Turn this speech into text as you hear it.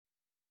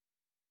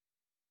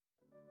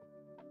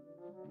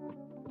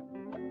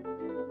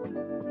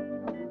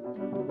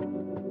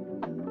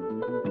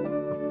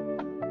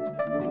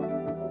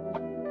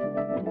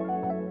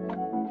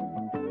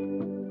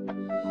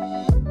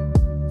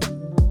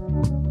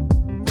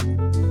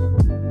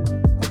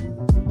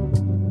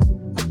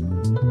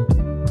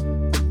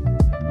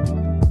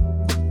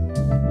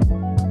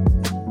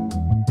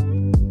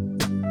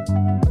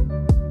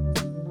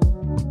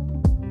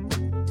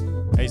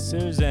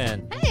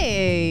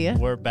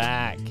we're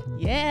back.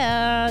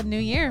 Yeah, new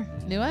year,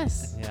 new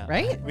us. Yeah,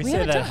 Right? We say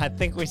haven't that. talked- I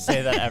think we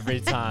say that every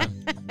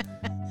time.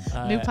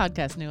 New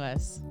podcast, new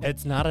us.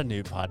 It's not a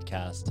new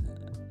podcast.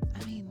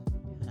 I mean,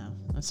 no,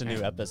 It's a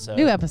new episode.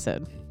 New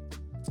episode.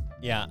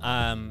 Yeah.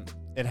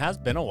 It has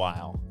been a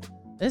while.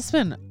 It's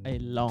been a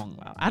long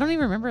while. I don't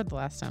even remember the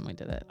last time we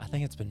did it. I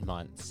think it's been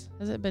months.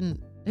 Has it been?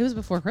 It was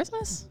before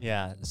Christmas.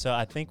 Yeah. So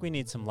I think we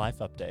need some life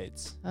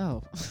updates.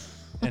 Oh.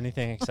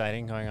 Anything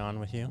exciting going on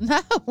with you? No,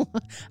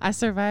 I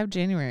survived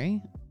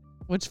January,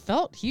 which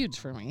felt huge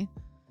for me.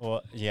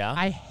 Well, yeah.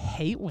 I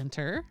hate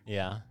winter.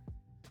 Yeah.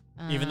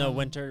 Even though Um,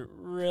 winter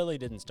really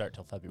didn't start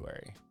till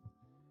February,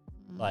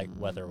 like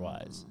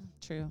weather-wise.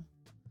 True.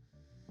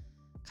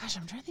 Gosh,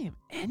 I'm trying to think of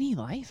any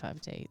life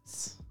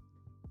updates.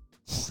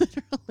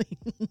 Literally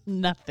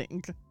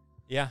nothing.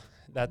 Yeah.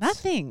 That's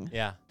Nothing.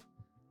 Yeah.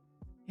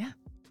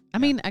 I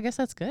mean, I guess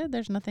that's good.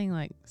 There's nothing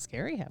like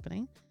scary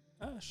happening.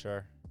 Oh,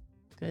 sure.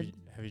 Good.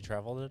 Have you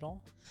traveled at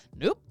all?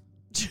 Nope.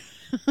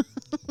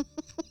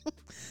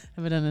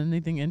 Have I done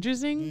anything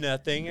interesting?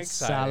 Nothing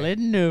exciting. Solid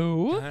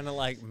no. Kind of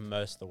like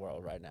most of the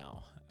world right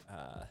now.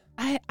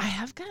 I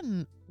have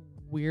gotten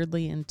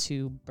weirdly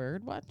into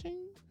bird watching.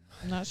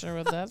 I'm not sure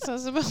what that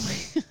says about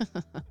me.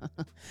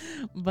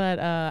 But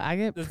I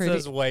get This pretty.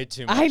 says way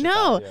too much. I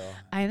know. about you.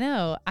 I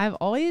know. I've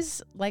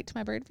always liked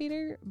my bird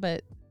feeder,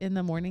 but in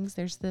the mornings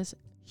there's this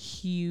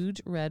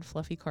huge red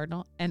fluffy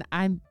cardinal, and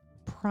I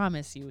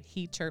promise you,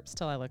 he chirps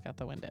till I look out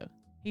the window.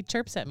 He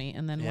chirps at me,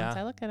 and then Yeah. once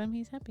I look at him,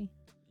 he's happy.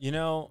 You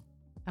know,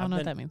 I don't know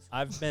what that means.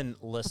 I've been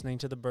listening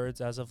to the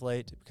birds as of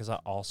late because I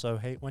also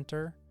hate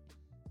winter.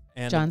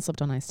 And John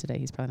slept on ice today.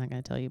 He's probably not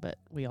going to tell you, but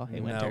we all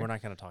hate winter. No, we're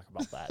not going to talk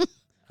about that.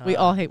 We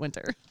all hate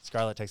winter.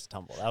 Scarlett takes a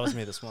tumble. That was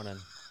me this morning.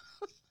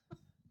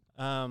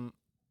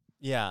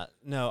 Yeah,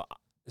 no.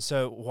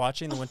 So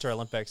watching the Winter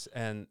Olympics,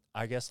 and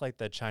I guess like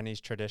the Chinese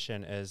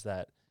tradition is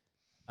that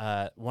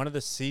one of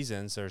the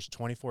seasons, there's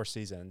 24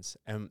 seasons,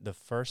 and the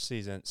first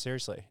season,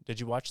 seriously, did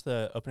you watch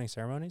the opening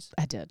ceremonies?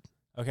 I did.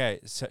 Okay,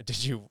 so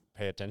did you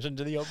pay attention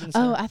to the opening Oh,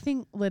 ceremony? I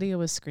think Lydia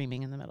was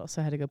screaming in the middle,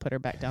 so I had to go put her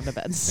back down to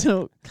bed.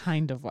 So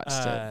kind of watched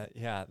it.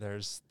 Yeah,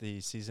 there's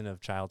the season of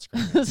child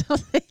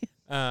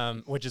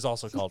screaming. Which is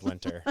also called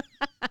winter.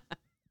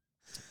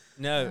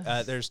 No,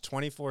 there's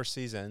 24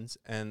 seasons,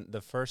 and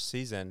the first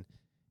season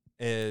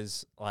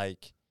is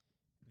like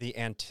the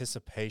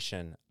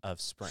anticipation of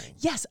spring.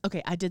 Yes.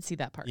 Okay, I did see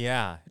that part.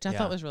 Yeah. Which I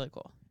thought was really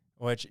cool.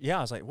 Which, yeah,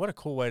 I was like, what a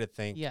cool way to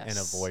think and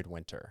Yes. avoid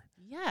winter.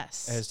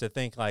 Yes. Is to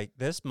think like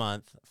this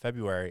month,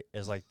 February,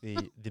 is like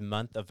the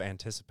month of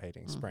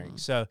anticipating spring. Mhm.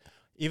 So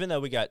even though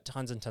we got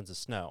tons and tons of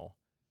snow,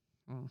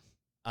 Mm.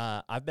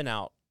 I've been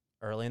out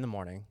early in the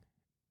morning,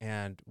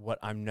 and what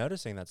I'm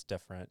noticing that's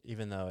different,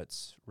 even though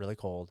it's really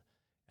cold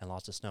and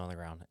lots of snow on the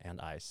ground and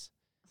ice,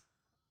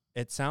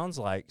 it sounds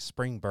like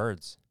spring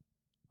birds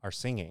are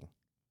singing.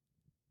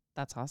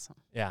 That's awesome.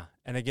 Yeah,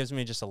 and it gives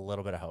me just a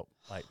little bit of hope,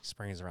 like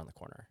spring is around the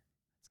corner.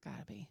 It's got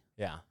to be.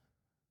 Yeah,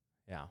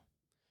 yeah.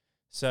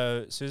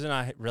 So Susan and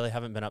I really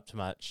haven't been up to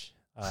much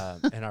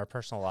in our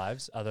personal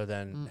lives other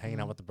than hanging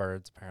out Mm-mm. with the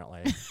birds,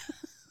 apparently.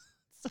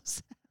 So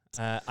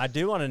sad. I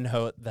do want to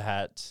note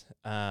that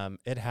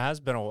it has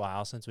been a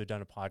while since we've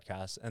done a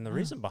podcast, and the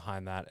reason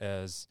behind that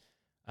is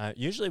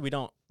usually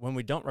when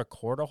we don't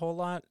record a whole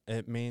lot,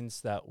 it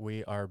means that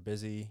we are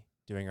busy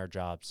doing our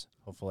jobs.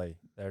 Hopefully,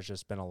 there's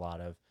just been a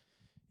lot of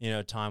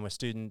time with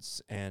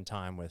students and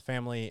time with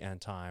family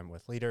and time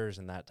with leaders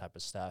and that type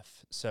of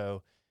stuff.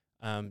 So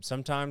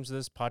sometimes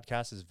this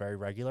podcast is very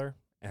regular,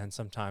 and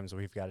sometimes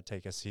we've got to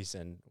take a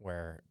season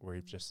where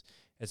we've just,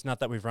 it's not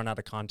that we've run out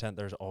of content.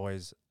 There's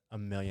always a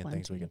million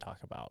things we Plenty. can talk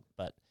about.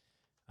 But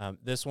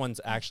this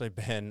one's actually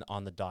been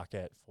on the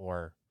docket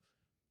for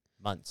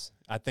months.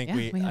 I think Yeah,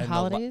 we had in the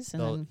holidays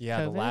and then the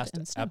COVID last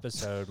and snow.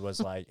 episode was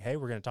like, hey,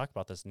 we're going to talk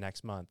about this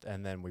next month.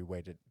 And then we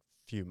waited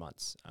a few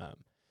months.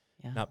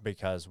 Yeah. Not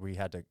because we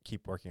had to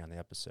keep working on the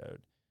episode,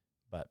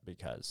 but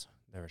because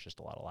there was just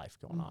a lot of life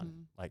going on.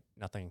 Mhm. Like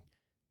nothing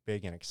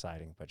big and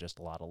exciting, but just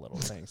a lot of little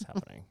things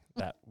happening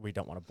that we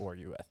don't want to bore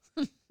you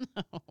with.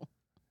 No.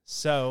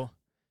 So,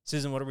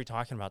 Susan, what are we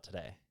talking about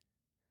today?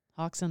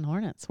 Hawks and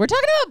hornets. We're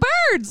talking about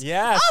birds.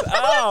 Yes.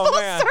 Oh, full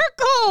man.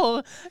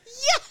 circle.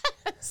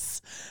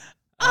 Yes.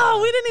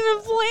 Oh, we didn't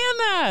even plan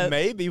that.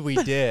 Maybe we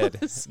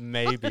did. was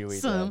Maybe we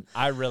did. awesome.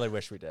 I really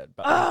wish we did,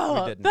 but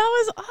Oh, we didn't. that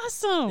was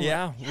awesome.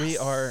 Yeah, we Yes.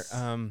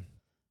 are.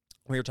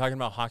 We were talking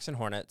about Hawks and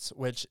Hornets,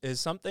 which is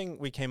something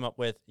we came up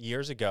with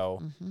years ago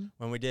Mhm.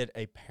 when we did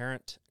a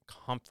parent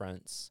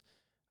conference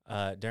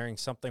during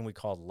something we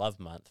called Love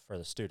Month for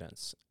the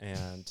students.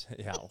 And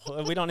yeah,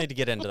 we don't need to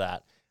get into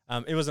that.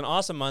 It was an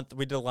awesome month.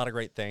 We did a lot of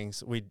great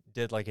things. We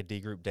did like a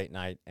D group date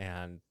night,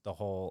 and the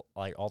whole,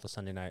 like all the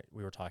Sunday night,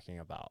 we were talking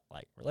about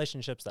like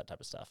relationships, that type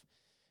of stuff.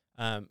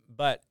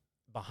 But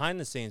behind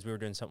the scenes, we were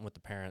doing something with the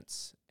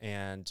parents,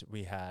 and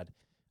we had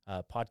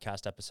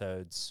podcast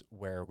episodes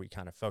where we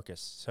kind of focus.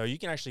 So you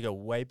can actually go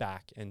way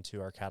back into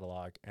our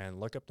catalog and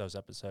look up those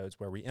episodes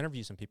where we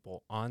interview some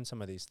people on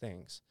some of these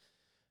things.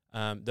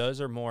 Those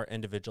are more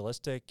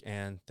individualistic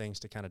and things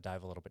to kind of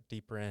dive a little bit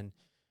deeper in.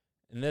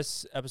 In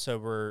this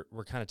episode, we're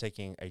kind of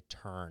taking a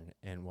turn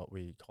in what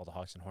we call the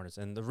Hawks and Hornets.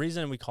 And the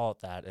reason we call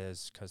it that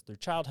is because through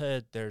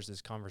childhood, there's this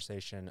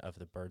conversation of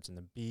the birds and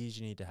the bees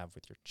you need to have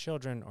with your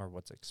children, or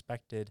what's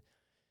expected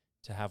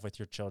to have with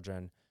your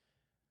children.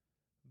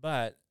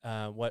 But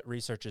what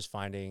research is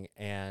finding,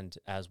 and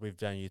as we've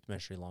done youth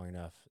ministry long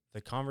enough,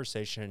 the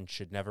conversation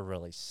should never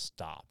really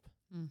stop.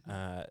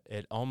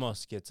 It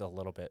almost gets a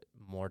little bit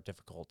more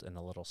difficult and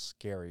a little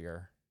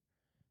scarier.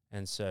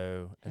 And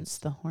so it's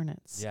the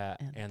hornets. Yeah,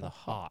 and the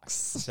hawks.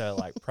 So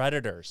like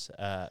predators,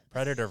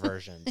 predator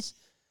versions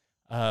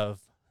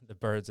of the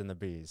birds and the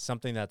bees,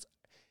 something that's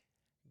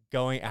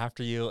going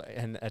after you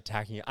and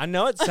attacking you. I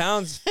know it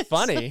sounds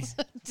funny,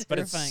 but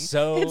it's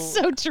so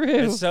true.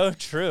 It's so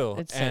true.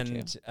 It's so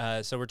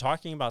and so we're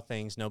talking about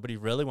things nobody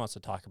really wants to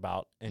talk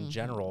about in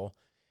general.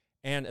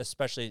 And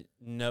especially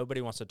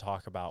nobody wants to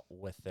talk about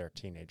with their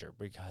teenager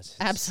because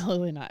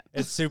absolutely not.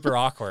 It's super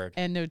awkward.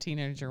 And no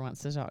teenager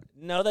wants to talk.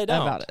 No, they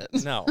don't. About it.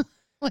 No.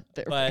 With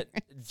their but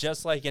parents.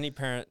 Just like any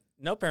parent,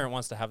 no parent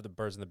wants to have the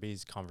birds and the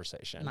bees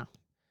conversation. No.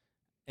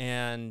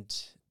 And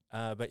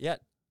but yet,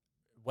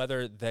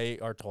 whether they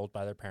are told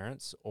by their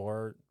parents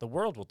or the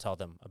world will tell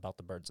them about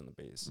the birds and the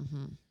bees.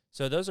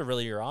 So those are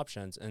really your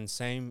options. And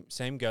same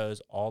goes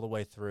all the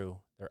way through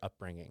their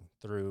upbringing,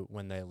 through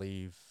when they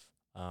leave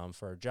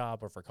for a job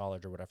or for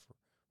college or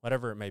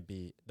whatever it may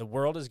be. The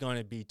world is going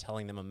to be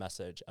telling them a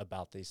message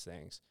about these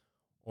things,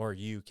 or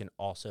you can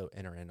also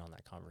enter in on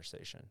that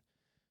conversation.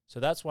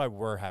 So that's why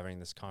we're having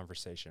this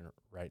conversation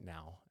right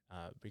now,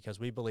 because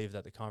we believe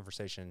that the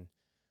conversation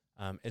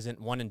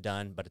isn't one and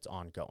done, but it's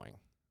ongoing.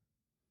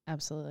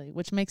 Absolutely,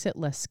 which makes it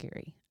less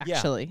scary,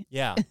 actually.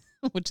 Yeah.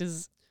 Which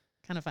is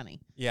kind of funny.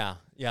 Yeah.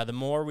 The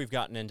more we've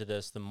gotten into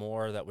this, the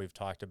more that we've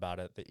talked about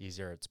it, the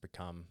easier it's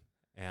become.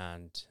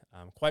 And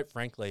quite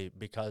frankly,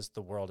 because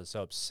the world is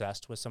so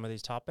obsessed with some of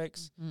these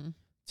topics,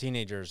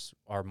 teenagers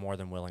are more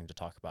than willing to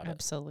talk about it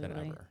than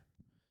ever.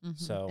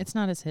 So it's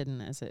not as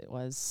hidden as it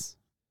was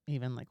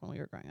even like when we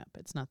were growing up.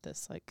 It's not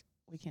this like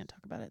we can't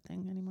talk about it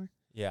thing anymore.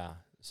 Yeah.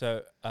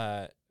 So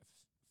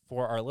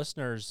for our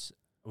listeners,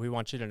 we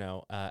want you to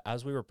know,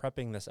 as we were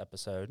prepping this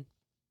episode,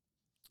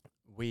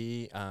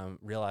 we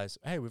realized,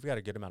 hey, we've got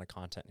a good amount of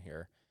content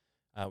here.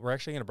 We're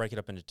actually going to break it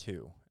up into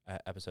two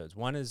episodes.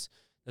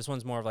 This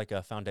one's more of like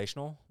a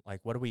foundational, like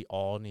what do we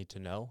all need to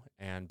know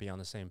and be on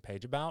the same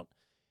page about?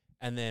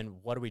 And then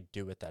what do we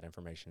do with that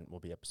information will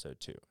be episode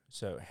 2.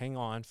 So hang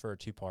on for a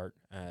 2-part.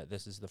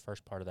 This is the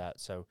first part of that.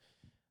 So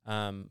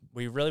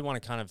we really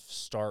want to kind of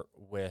start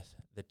with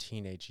the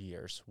teenage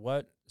years.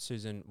 What,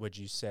 Susan, would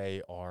you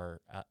say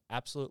are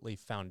absolutely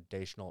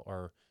foundational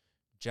or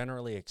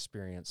generally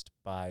experienced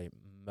by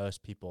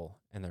most people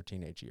in their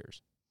teenage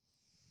years?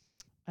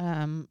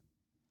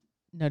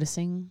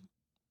 Noticing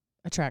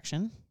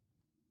attraction.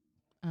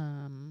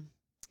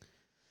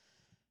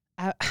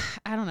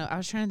 I don't know. I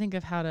was trying to think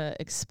of how to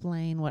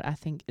explain what I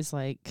think is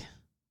like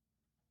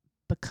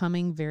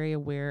becoming very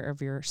aware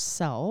of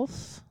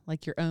yourself,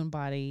 like your own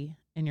body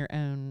and your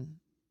own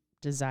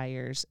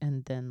desires,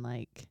 and then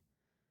like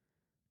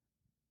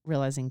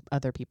realizing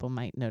other people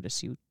might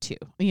notice you too.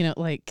 You know,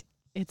 like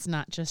it's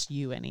not just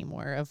you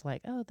anymore of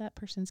like, oh, that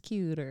person's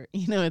cute, or,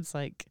 you know, it's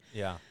like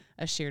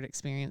a shared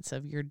experience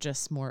of you're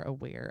just more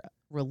aware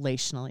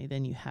relationally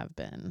than you have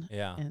been.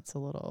 Yeah. And it's a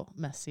little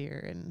messier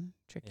and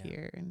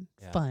trickier and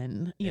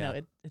fun. You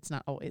know, it's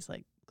not always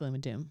like gloom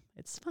and doom.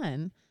 It's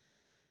fun.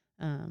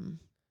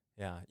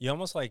 You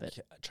almost like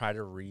try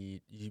to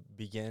read, you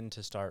begin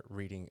to start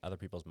reading other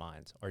people's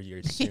minds, or you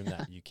assume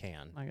that you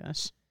can. My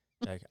gosh.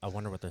 Like, I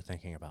wonder what they're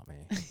thinking about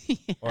me.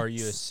 Or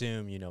you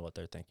assume you know what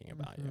they're thinking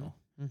about you.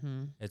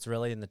 It's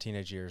really in the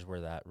teenage years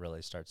where that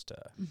really starts to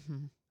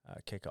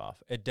kick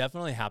off. It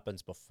definitely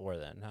happens before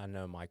then. I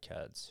know my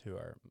kids who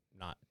are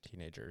not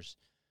teenagers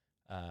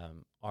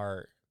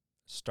are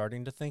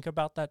starting to think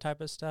about that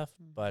type of stuff,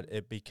 but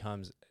it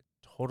becomes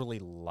totally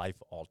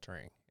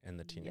life-altering in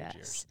the teenage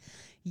years.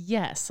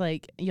 Yes,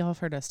 like y'all have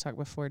heard us talk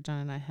before. John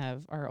and I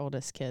have, our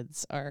oldest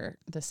kids are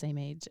the same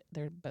age.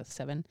 They're both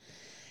 7.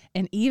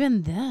 And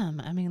even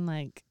them, I mean,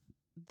 like,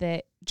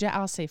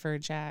 I'll say for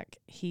Jack,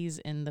 he's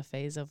in the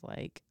phase of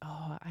like,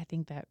 oh, I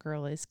think that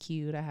girl is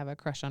cute. I have a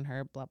crush on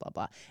her, blah, blah,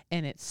 blah.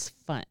 And it's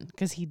fun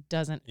because he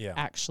doesn't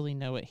actually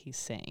know what he's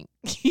saying.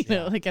 you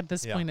know, like at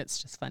this point,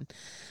 it's just fun.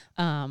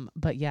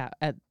 But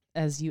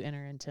as you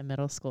enter into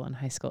middle school and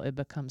high school, it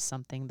becomes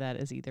something that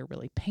is either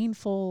really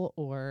painful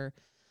or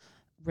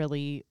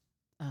really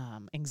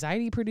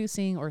anxiety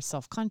producing or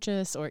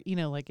self-conscious, or, you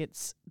know, like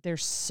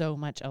there's so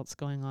much else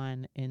going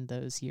on in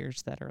those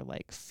years that are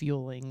like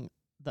fueling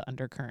the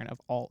undercurrent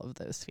of all of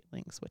those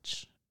feelings,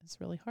 which is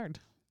really hard.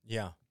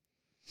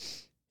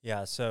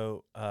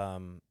 So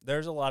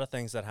there's a lot of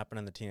things that happen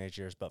in the teenage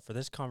years, but for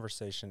this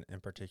conversation in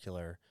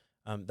particular,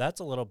 that's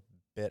a little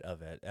bit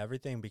of it.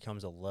 Everything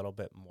becomes a little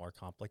bit more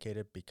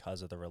complicated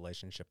because of the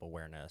relationship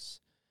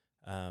awareness.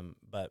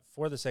 But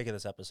for the sake of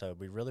this episode,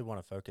 we really want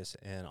to focus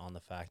in on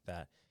the fact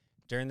that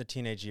during the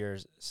teenage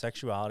years,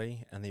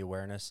 sexuality and the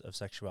awareness of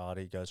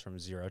sexuality goes from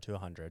 0 to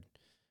 100.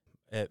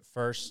 At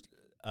first,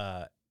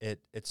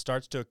 it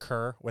starts to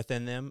occur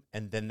within them,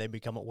 and then they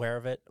become aware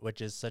of it,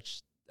 which is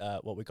such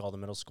what we call the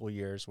middle school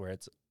years, where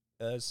it's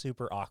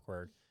super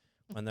awkward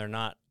when they're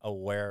not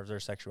aware of their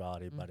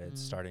sexuality, but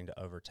it's starting to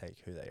overtake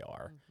who they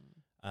are.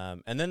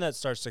 And then that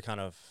starts to kind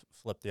of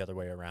flip the other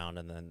way around,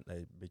 and then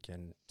they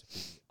begin to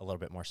be a little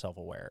bit more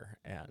self-aware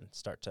and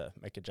start to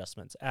make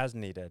adjustments as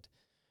needed.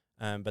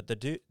 But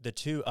the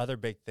two other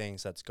big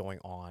things that's going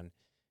on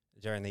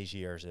during these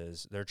years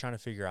is they're trying to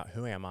figure out,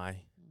 who am I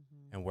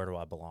and where do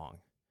I belong?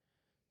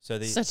 So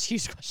such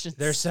huge questions.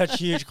 They're such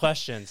huge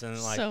questions, and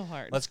like, so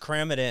hard. let's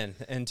cram it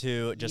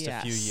into just a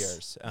few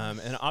years.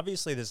 And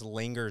obviously this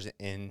lingers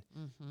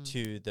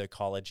to the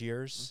college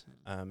years.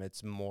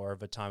 It's more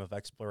of a time of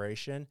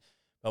exploration,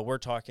 but we're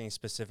talking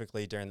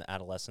specifically during the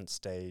adolescent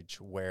stage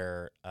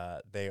where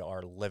they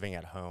are living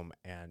at home,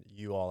 and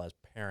you all as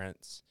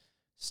parents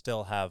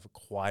still have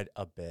quite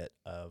a bit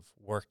of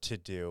work to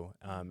do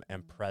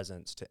and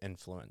presence to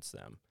influence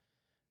them.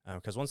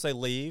 Because once they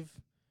leave,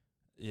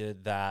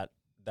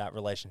 that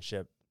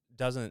relationship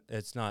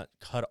it's not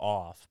cut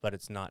off, but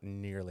it's not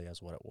nearly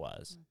as what it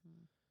was.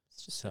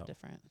 It's just so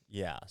different.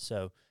 Yeah.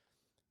 So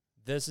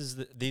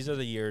these are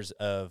the years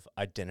of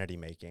identity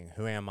making.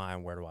 Who am I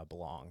and where do I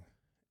belong?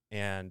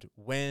 And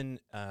when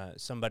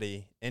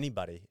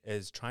anybody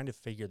is trying to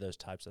figure those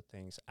types of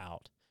things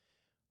out,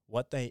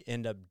 what they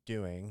end up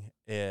doing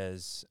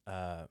is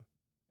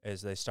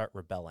they start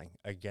rebelling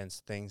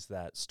against things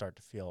that start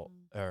to feel,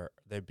 or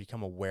they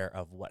become aware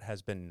of what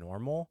has been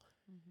normal.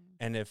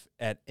 And if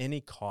at any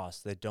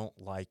cost they don't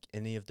like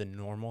any of the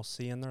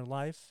normalcy in their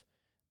life,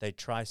 they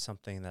try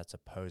something that's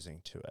opposing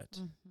to it.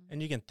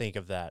 And you can think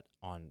of that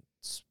on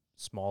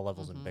small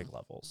levels and big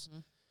levels.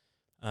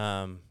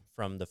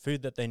 From the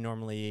food that they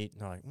normally eat,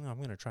 they're like, I'm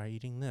going to try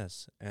eating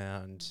this.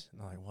 And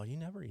they're like, well, you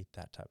never eat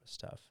that type of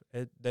stuff.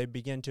 They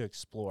begin to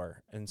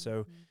explore. And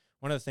so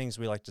one of the things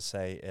we like to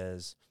say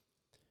is,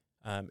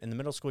 in the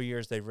middle school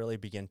years, they really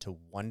begin to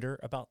wonder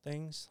about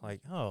things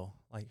like,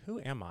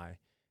 who am I?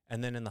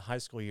 And then in the high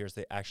school years,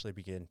 they actually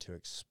begin to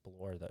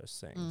explore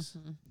those things.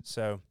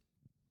 So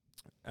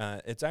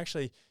it's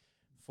actually,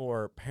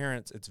 for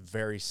parents, it's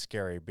very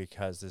scary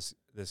because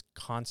this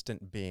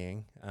constant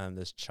being,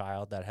 this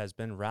child that has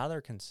been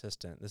rather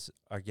consistent. This,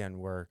 again,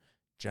 we're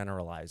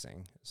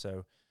generalizing.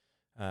 So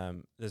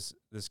this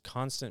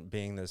constant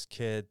being, this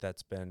kid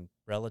that's been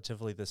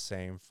relatively the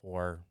same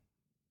for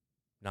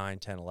 9,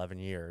 10, 11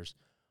 years,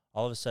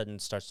 all of a sudden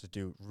starts to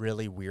do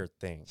really weird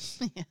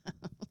things.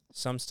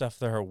 Some stuff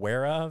they're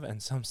aware of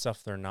and some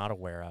stuff they're not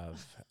aware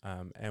of.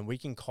 And we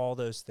can call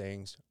those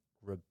things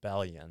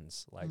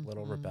rebellions, like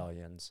little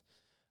rebellions.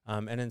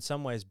 And in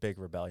some ways, big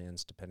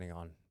rebellions, depending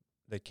on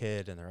the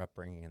kid and their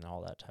upbringing and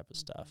all that type of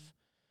stuff.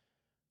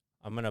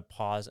 I'm going to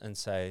pause and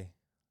say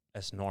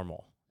it's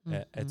normal.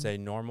 It's a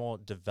normal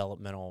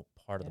developmental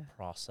part of the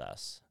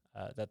process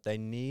that they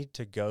need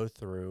to go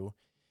through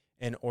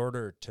in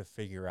order to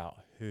figure out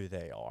who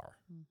they are.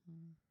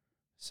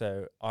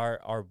 So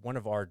our one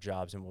of our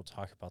jobs, and we'll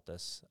talk about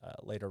this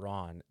later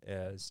on,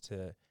 is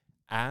to,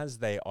 as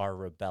they are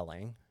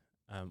rebelling,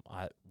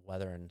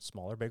 whether in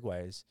small or big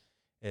ways,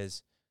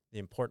 is the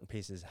important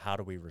piece is, how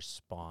do we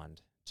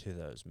respond to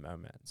those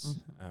moments?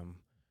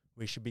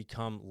 We should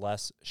become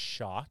less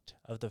shocked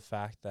of the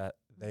fact that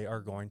they are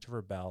going to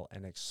rebel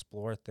and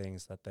explore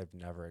things that they've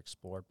never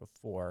explored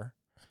before.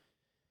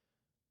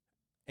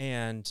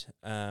 And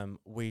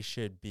we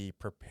should be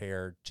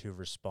prepared to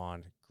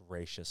respond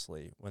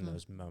graciously when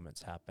those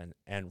moments happen,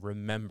 and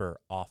remember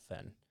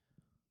often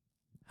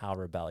how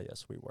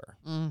rebellious we were.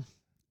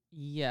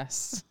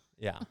 Yes.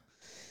 Yeah.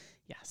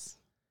 Yes.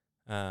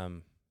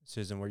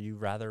 Susan, were you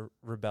rather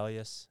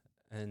rebellious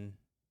in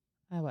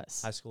I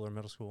was. high school or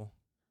middle school?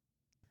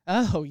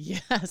 Oh,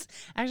 yes.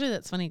 Actually,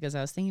 that's funny because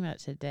I was thinking about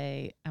it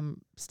today.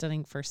 I'm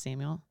studying 1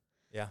 Samuel.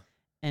 Yeah.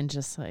 And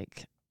just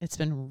like, it's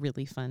been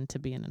really fun to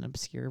be in an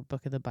obscure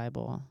book of the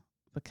Bible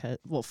because,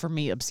 well, for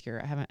me,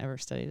 obscure. I haven't ever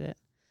studied it.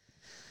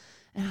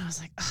 And I was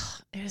like, oh,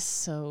 it is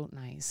so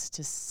nice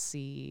to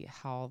see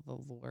how the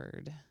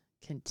Lord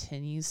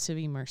continues to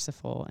be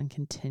merciful and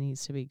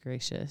continues to be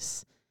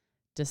gracious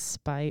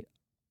despite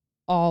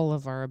all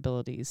of our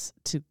abilities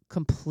to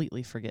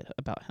completely forget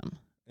about him.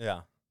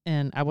 Yeah.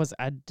 And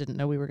I didn't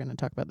know we were going to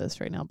talk about this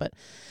right now, but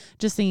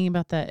just thinking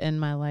about that in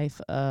my life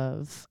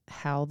of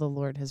how the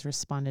Lord has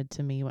responded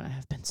to me when I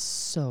have been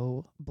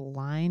so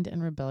blind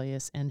and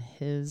rebellious, and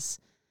his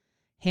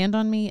hand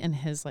on me and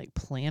his like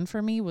plan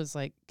for me was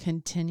like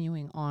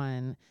continuing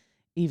on,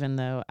 even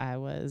though I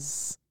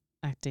was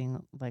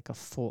acting like a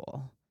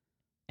fool.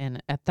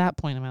 And at that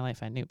point in my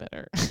life, I knew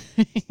better.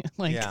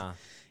 Like,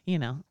 you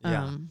know,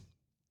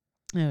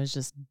 it was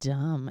just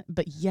dumb.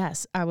 But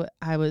yes,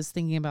 I was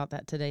thinking about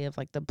that today of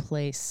like the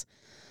place,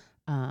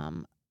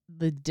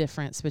 the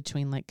difference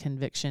between like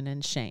conviction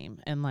and shame,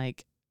 and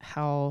like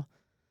how,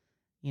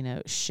 you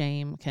know,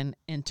 shame can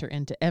enter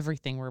into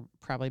everything we're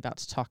probably about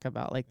to talk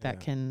about. Like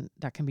that can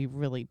be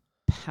really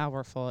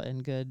powerful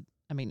and good.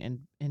 I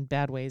mean, in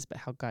bad ways, but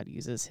how God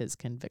uses his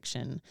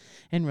conviction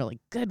in really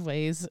good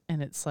ways.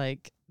 And it's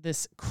like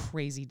this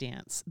crazy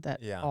dance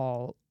that Yeah.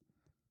 all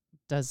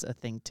does a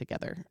thing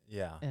together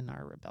Yeah. in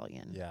our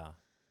rebellion. Yeah.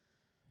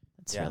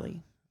 It's Yeah.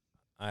 really,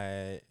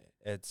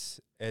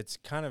 It's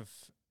kind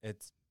of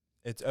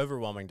it's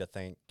overwhelming to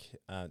think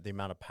the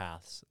amount of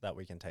paths that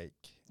we can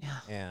take yeah.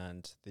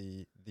 and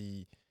the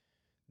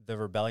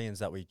rebellions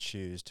that we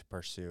choose to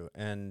pursue.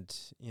 And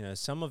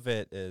some of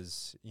it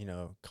is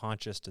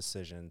conscious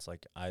decisions,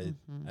 like I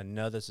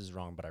know this is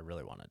wrong, but I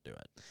really want to do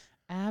it.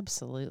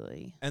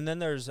 Absolutely. And then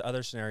there's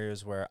other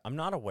scenarios where I'm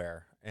not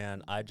aware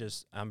and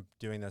I'm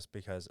doing this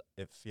because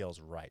it feels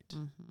right,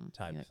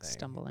 type You thing.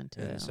 stumble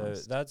into And it. so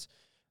almost. that's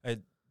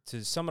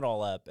to sum it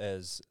all up,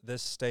 is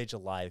this stage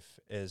of life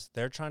is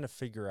they're trying to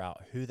figure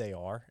out who they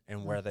are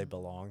and where they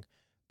belong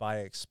by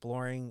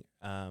exploring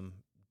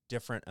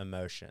different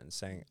emotions,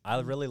 saying, I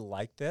really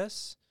like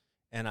this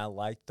and I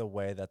like the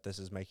way that this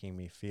is making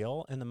me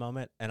feel in the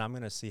moment, and I'm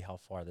going to see how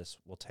far this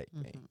will take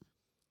me.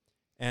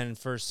 And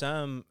for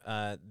some,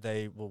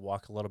 they will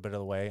walk a little bit of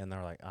the way and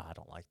they're like, I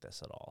don't like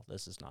this at all.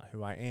 This is not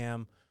who I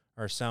am.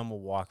 Or some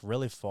will walk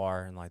really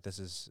far and like, this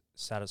is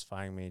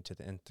satisfying me to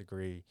the nth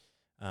degree.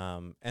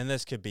 And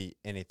this could be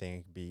anything.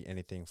 It could be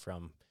anything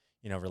from,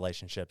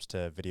 relationships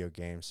to video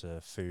games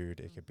to food.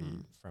 It could be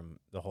from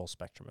the whole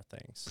spectrum of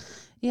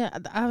things. Yeah,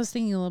 I was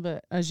thinking a little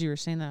bit as you were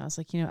saying that. I was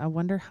like, I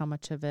wonder how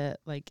much of it,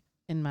 like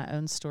in my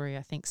own story,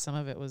 I think some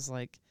of it was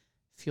like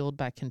fueled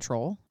by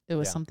control. It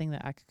was something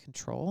that I could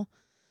control.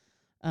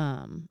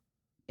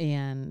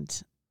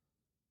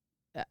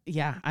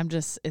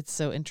 It's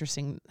so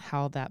interesting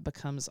how that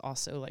becomes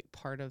also like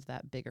part of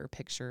that bigger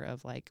picture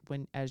of like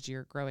when, as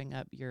you're growing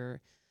up,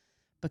 you're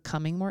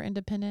becoming more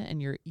independent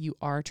and you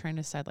are trying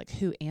to decide like,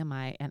 who am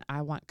I? And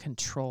I want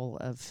control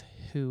of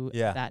who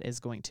that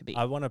is going to be.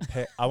 I want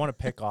to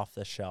pick off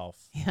the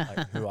shelf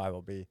like who I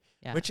will be,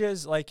 which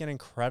is like an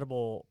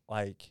incredible,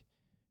 like,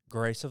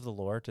 grace of the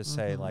Lord to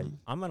say, like,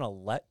 I'm going to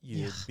let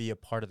you be a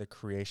part of the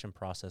creation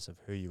process of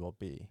who you will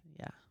be.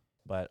 Yeah.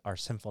 But our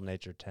sinful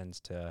nature tends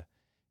to,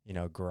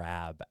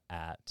 grab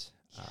at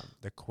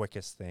the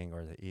quickest thing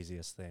or the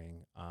easiest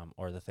thing,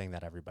 or the thing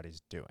that everybody's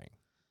doing.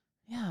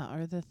 Yeah,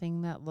 or the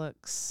thing that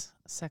looks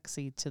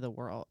sexy to the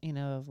world,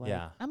 of like,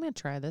 I'm going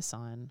to try this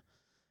on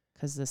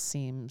because this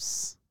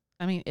seems,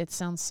 it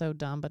sounds so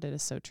dumb, but it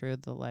is so true.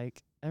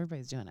 Like,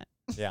 everybody's doing it.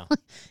 Yeah.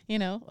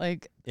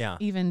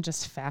 Even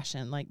just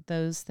fashion, like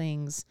those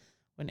things,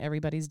 when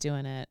everybody's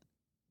doing it,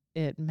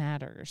 it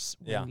matters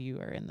when you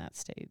are in that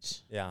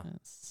stage. Yeah.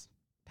 It's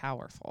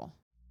powerful.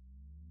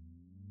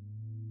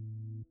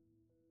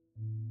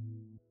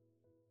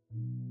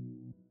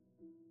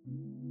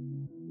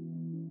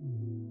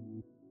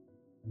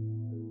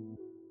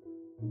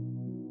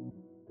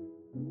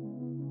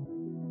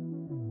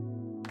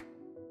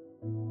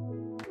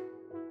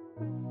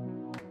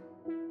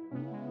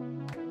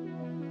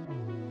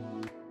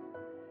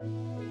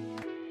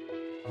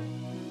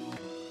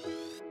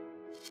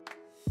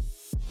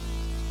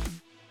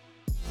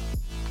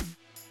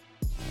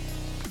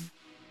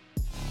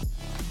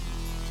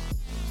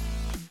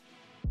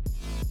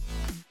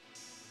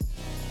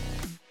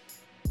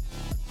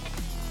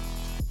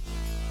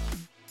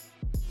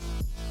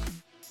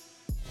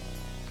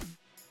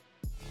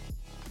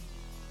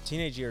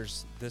 Teenage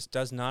years, this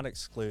does not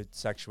exclude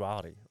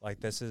sexuality.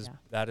 Like,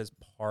 that is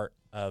part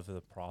of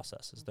the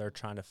process. Is they're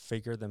trying to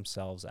figure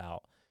themselves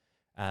out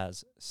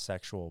as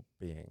sexual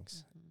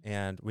beings.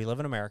 And we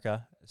live in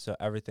America, so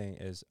everything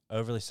is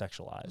overly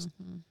sexualized.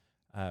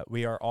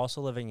 We are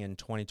also living in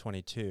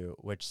 2022,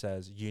 which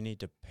says you need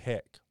to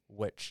pick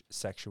which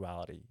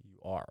sexuality you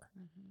are.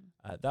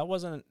 That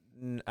wasn't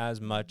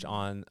as much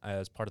on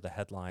as part of the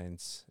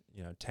headlines,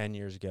 10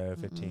 years ago,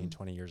 15,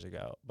 20 years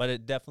ago, but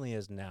it definitely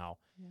is now.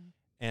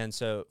 And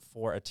so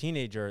for a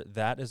teenager,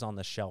 that is on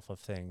the shelf of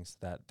things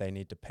that they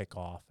need to pick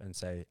off and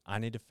say, I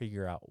need to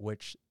figure out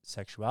which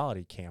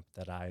sexuality camp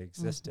that I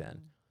exist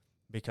in,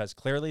 because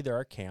clearly there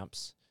are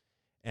camps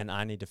and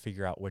I need to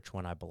figure out which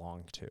one I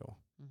belong to.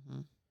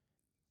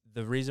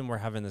 The reason we're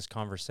having this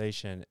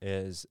conversation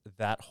is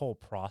that whole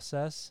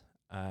process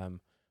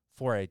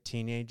for a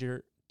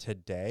teenager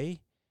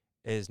today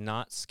is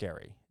not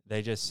scary.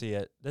 They just see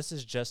it. This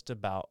is just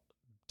about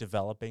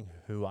developing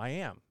who I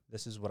am.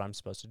 This is what I'm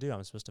supposed to do.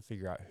 I'm supposed to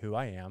figure out who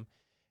I am,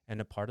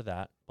 and a part of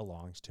that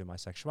belongs to my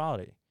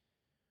sexuality.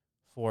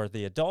 For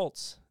the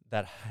adults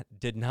that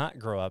did not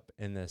grow up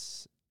in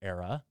this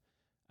era,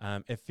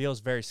 it feels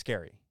very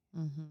scary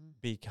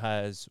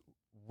because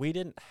we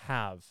didn't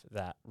have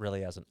that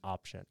really as an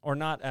option, or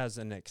not as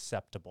an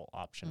acceptable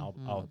option.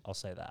 I'll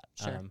say that.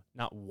 Sure.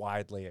 Not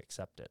widely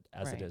accepted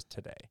as it is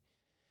today.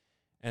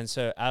 And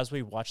so as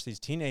we watch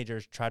these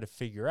teenagers try to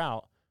figure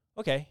out,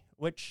 okay,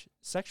 which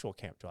sexual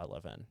camp do I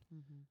live in?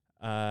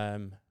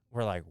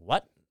 We're like,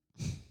 what?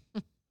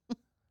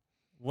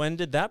 When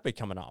did that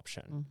become an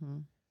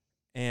option?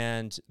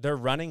 And they're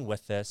running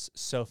with this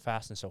so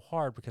fast and so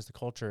hard because the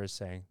culture is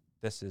saying,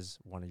 this is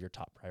one of your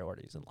top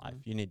priorities in life.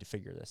 You need to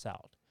figure this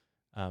out.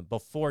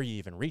 Before you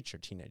even reach your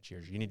teenage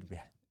years,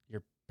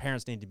 your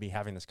parents need to be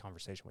having this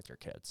conversation with your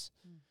kids.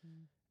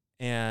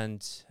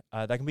 And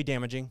that can be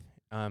damaging.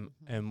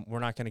 And we're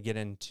not going to get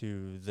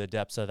into the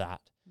depths of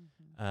that.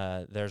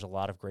 There's a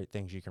lot of great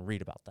things you can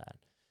read about that.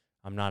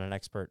 I'm not an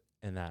expert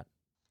in that.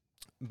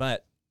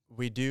 But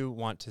we do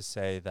want to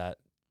say that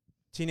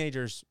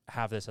teenagers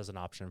have this as an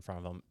option in front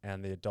of them,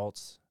 and the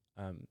adults,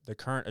 the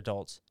current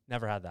adults,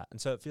 never had that. And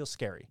so it feels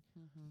scary.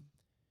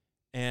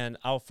 And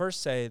I'll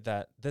first say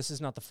that this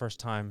is not the first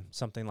time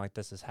something like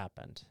this has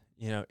happened.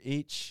 You know,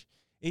 each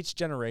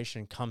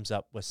generation comes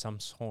up with some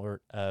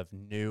sort of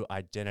new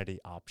identity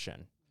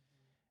option.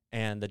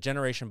 And the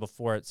generation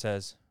before it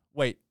says,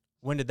 wait,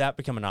 when did that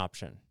become an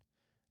option?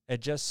 It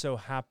just so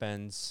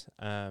happens,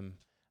 I'm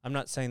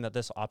not saying that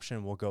this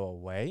option will go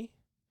away,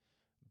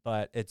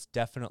 but it's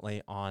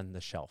definitely on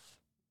the shelf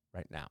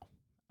right now.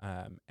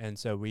 And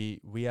so we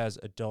as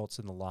adults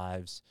in the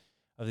lives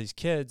of these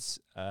kids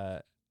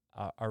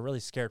are really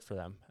scared for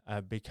them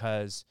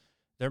because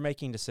they're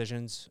making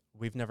decisions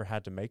we've never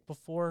had to make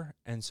before.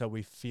 And so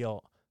we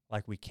feel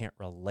like we can't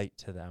relate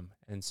to them.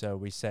 And so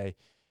we say,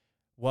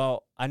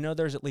 well, I know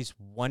there's at least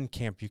one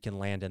camp you can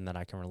land in that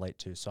I can relate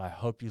to. So I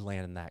hope you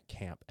land in that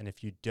camp. And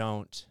if you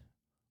don't,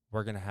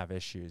 we're going to have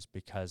issues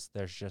because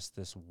there's just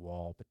this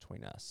wall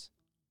between us.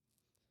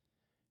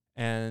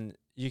 And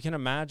you can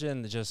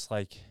imagine just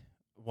like,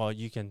 well,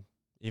 you can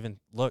even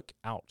look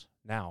out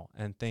now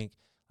and think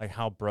like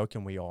how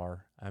broken we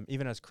are,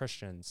 even as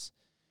Christians,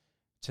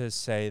 to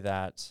say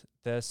that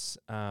this,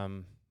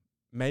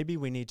 maybe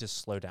we need to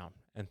slow down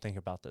and think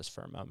about this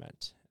for a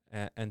moment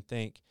and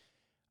think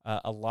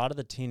a lot of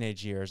the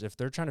teenage years, if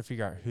they're trying to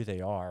figure out who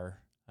they are,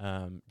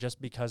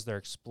 just because they're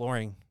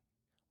exploring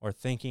or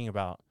thinking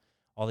about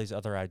all these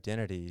other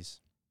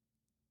identities,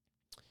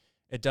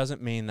 it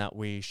doesn't mean that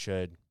we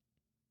should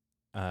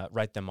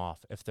write them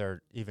off if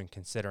they're even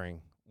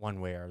considering one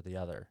way or the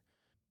other.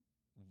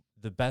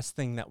 The best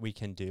thing that we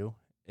can do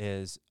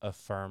is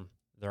affirm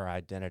their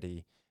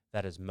identity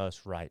that is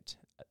most right,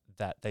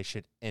 that they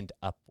should end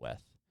up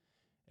with.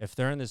 If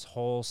they're in this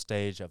whole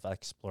stage of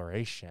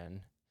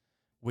exploration,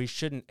 we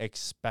shouldn't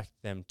expect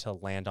them to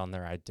land on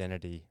their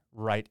identity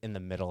right in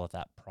the middle of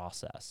that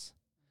process.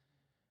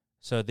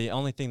 So the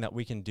only thing that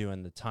we can do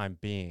in the time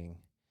being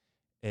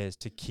is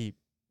to keep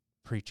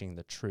preaching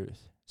the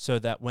truth so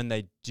that when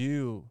they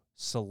do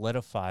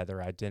solidify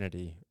their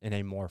identity in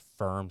a more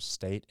firm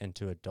state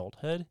into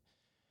adulthood,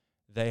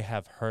 they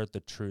have heard the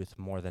truth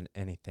more than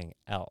anything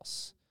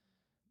else.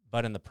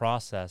 But in the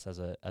process, as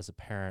a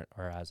parent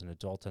or as an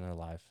adult in their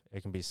life,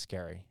 it can be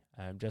scary.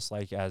 Just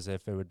like as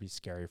if it would be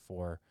scary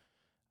for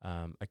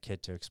a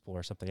kid to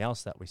explore something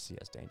else that we see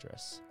as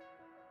dangerous.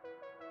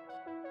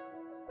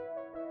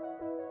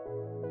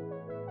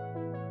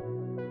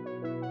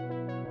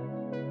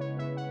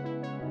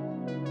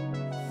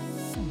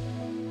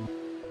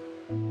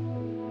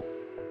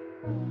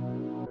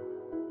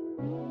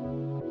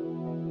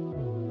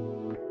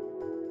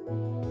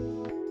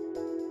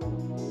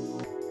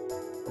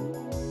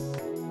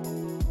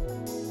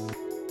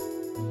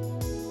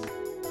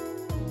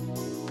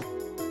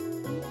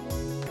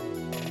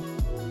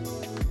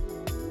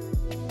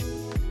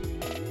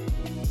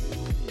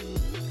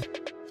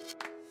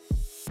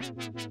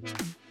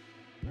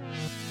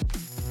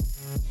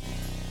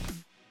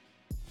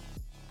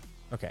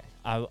 Okay,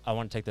 I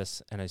want to take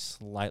this in a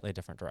slightly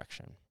different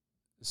direction.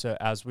 So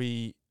as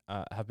we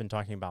have been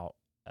talking about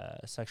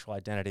sexual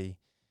identity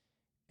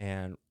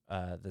and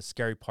the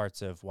scary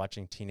parts of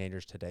watching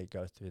teenagers today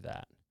go through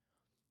that,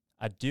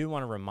 I do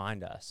want to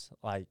remind us,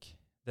 like,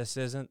 this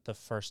isn't the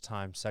first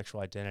time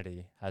sexual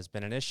identity has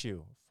been an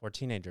issue for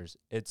teenagers.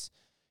 It's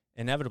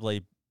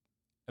inevitably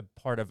a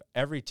part of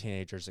every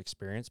teenager's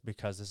experience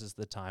because this is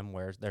the time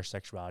where their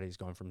sexuality is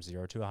going from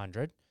 0 to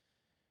 100.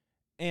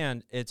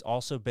 And it's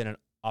also been an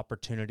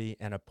opportunity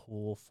and a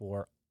pool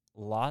for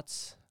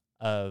lots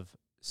of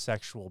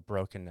sexual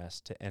brokenness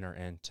to enter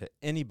into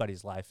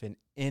anybody's life in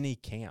any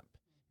camp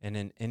and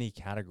in any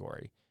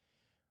category.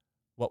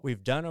 What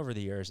we've done over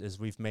the years is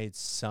we've made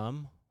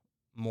some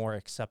more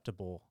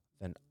acceptable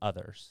than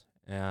others.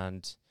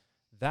 And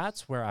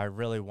that's where I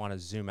really want to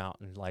zoom out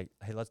and like,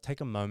 hey, let's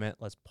take a moment,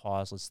 let's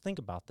pause, let's think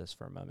about this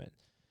for a moment.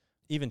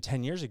 Even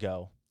 10 years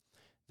ago,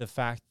 the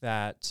fact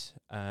that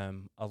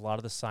a lot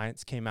of the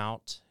science came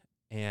out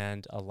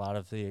and a lot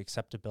of the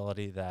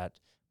acceptability that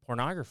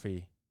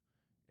pornography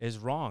is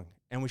wrong,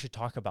 and we should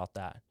talk about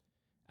that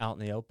out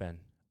in the open.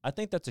 I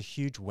think that's a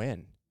huge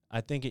win.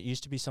 I think it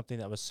used to be something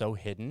that was so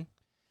hidden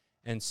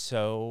and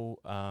so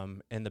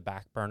in the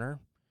back burner,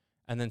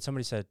 and then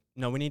somebody said,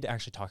 no, we need to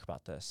actually talk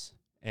about this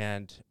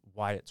and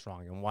why it's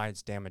wrong and why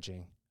it's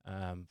damaging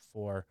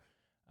for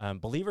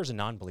believers and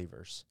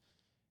non-believers.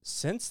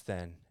 Since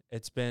then,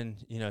 it's been,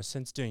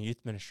 since doing youth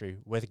ministry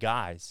with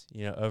guys,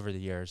 over the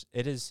years,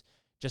 it is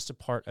just a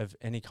part of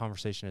any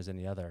conversation as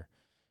any other.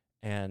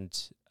 And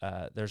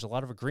there's a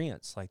lot of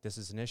agreements, like this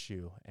is an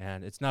issue,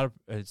 and it's not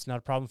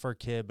a problem for a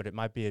kid, but it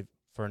might be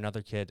for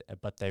another kid,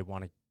 but they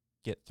want to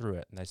get through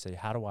it. And they say,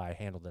 how do I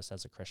handle this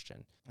as a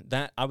Christian?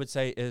 That, I would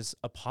say, is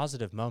a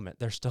positive moment.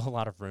 There's still a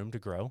lot of room to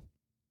grow,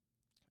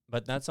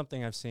 but that's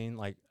something I've seen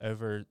like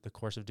over the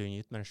course of doing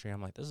youth ministry.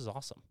 I'm like, this is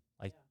awesome.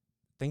 Like,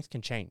 things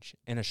can change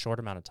in a short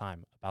amount of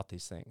time about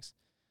these things.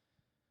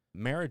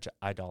 Marriage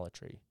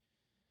idolatry,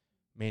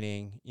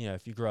 meaning,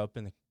 if you grow up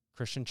in the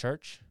Christian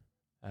church,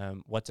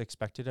 what's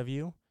expected of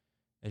you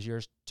is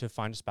yours to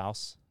find a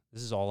spouse.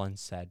 This is all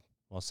unsaid.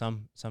 Well,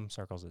 some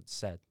circles it's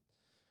said.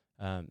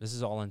 This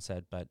is all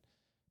unsaid, but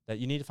that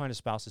you need to find a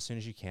spouse as soon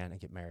as you can and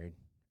get married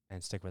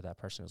and stick with that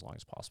person as long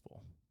as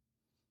possible.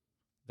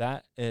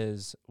 That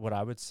is what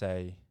I would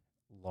say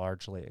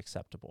largely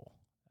acceptable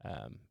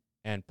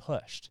and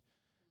pushed.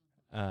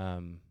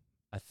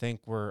 I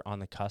think we're on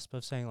the cusp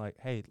of saying, like,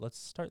 hey, let's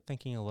start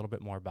thinking a little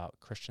bit more about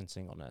Christian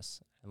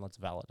singleness and let's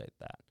validate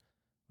that.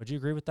 Would you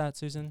agree with that,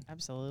 Susan?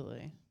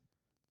 Absolutely.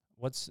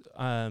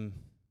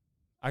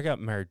 I got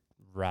married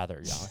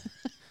rather young.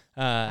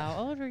 How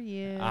old were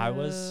you? I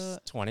was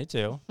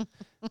 22.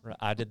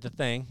 I did the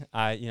thing.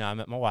 I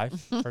met my wife,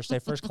 first day,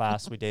 first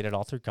class. We dated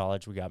all through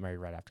college. We got married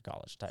right after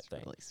college type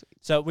thing. Really sweet.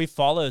 So we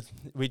followed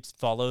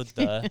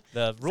the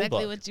rule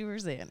book. Exactly what you were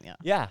saying, yeah.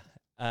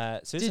 Yeah.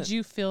 Susan, Did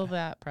you feel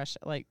that pressure?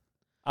 Like,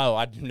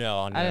 oh, no.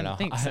 I didn't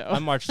think so. I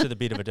marched to the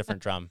beat of a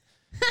different drum.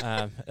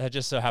 It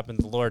just so happened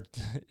the Lord,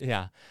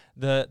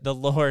 the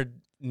Lord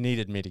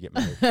needed me to get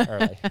married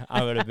early.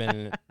 I would have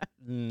been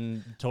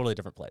in a totally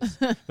different place.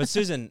 But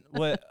Susan,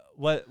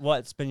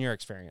 what's been your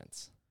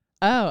experience?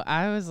 Oh,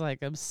 I was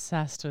like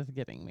obsessed with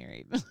getting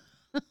married.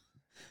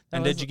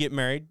 And did you get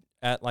married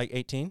at like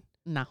 18?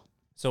 No.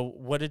 So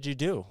what did you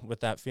do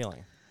with that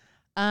feeling?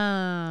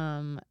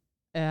 I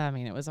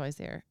mean, it was always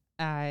there.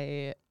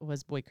 I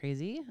was boy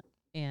crazy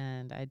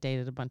and I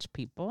dated a bunch of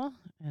people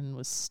and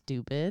was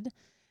stupid.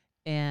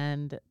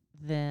 And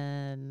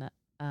then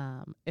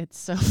it's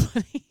so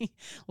funny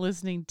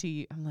listening to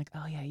you. I'm like,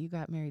 oh yeah, you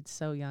got married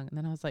so young. And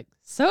then I was like,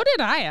 so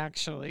did I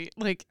actually.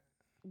 Like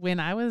when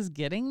I was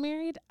getting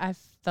married, I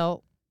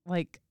felt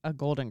like a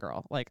golden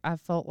girl. Like I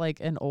felt like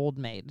an old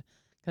maid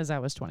because I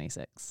was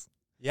 26.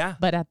 Yeah.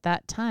 But at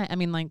that time, I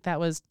mean, like that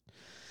was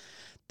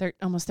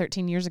almost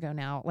 13 years ago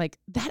now. Like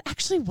that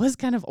actually was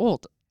kind of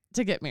old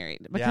to get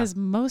married because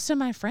most of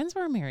my friends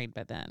were married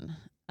by then.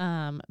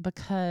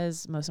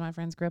 Because most of my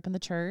friends grew up in the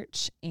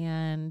church,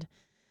 and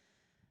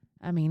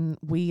I mean,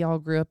 we all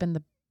grew up in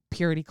the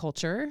purity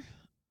culture,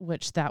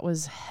 which that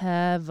was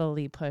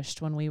heavily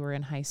pushed when we were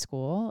in high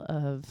school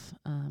of,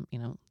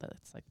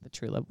 that's like the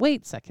true love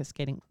waits, that kiss,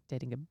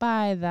 dating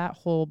goodbye, that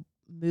whole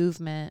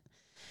movement.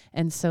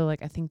 And so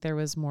like, I think there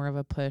was more of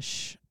a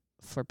push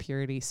for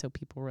purity. So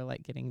people were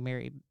like getting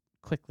married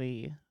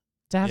quickly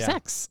to have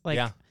sex.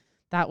 Like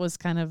that was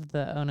kind of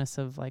the onus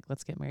of like,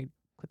 let's get married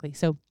quickly.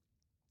 So,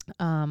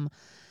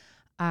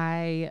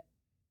 I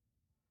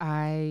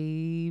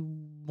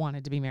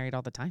wanted to be married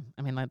all the time.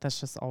 I mean, like that's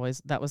just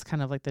always, that was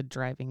kind of like the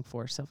driving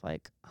force of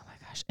like, oh my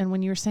gosh. And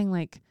when you were saying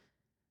like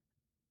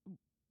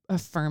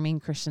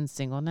affirming Christian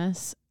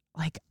singleness,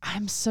 like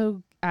that's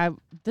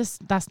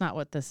not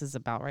what this is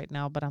about right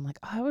now, but I'm like,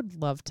 I would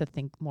love to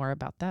think more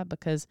about that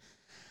because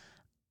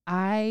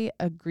I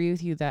agree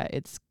with you that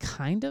it's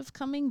kind of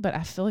coming, but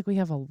I feel like we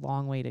have a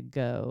long way to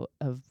go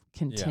of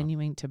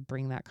continuing to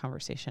bring that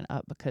conversation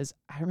up because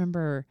I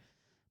remember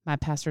my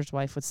pastor's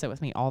wife would sit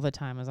with me all the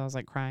time as I was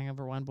like crying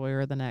over one boy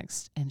or the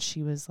next. And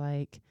she was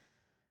like,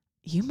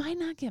 you might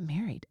not get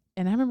married.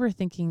 And I remember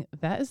thinking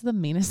that is the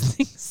meanest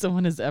thing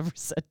someone has ever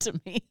said to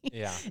me.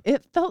 Yeah.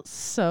 It felt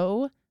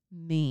so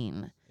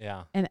mean.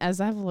 Yeah. And as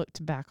I've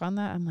looked back on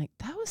that, I'm like,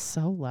 that was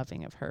so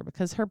loving of her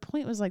because her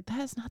point was like,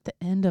 that is not the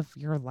end of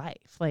your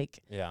life. Like,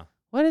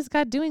 what is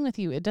God doing with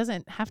you? It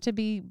doesn't have to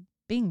be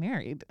being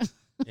married.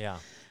 Yeah.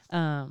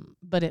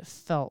 But it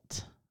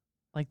felt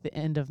like the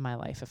end of my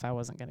life if I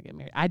wasn't going to get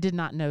married. I did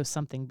not know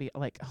something be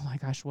like, oh my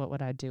gosh, what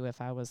would I do if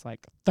I was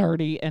like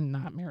 30 and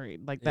not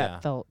married? Like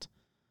that felt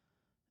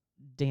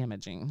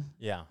damaging.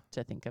 Yeah.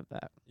 To think of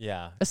that.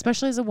 Yeah.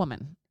 Especially as a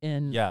woman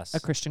in a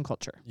Christian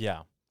culture.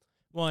 Yeah.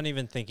 Well, and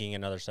even thinking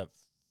another step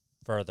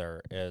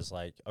further is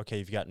like, okay,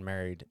 you've gotten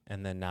married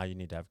and then now you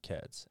need to have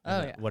kids.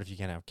 And what if you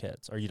can't have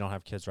kids or you don't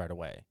have kids right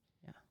away?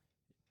 Yeah.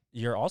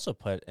 You're also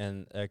put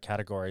in a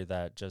category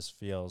that just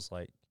feels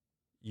like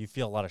you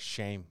feel a lot of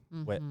shame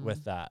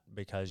with that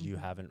because you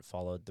haven't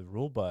followed the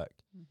rule book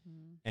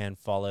and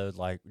followed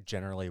like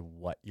generally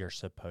what you're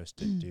supposed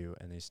to do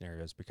in these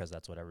scenarios because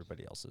that's what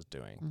everybody else is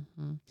doing.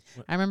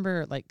 I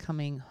remember like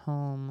coming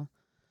home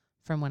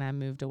from when I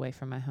moved away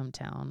from my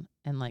hometown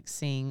and like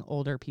seeing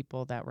older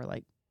people that were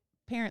like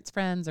parents'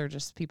 friends or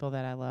just people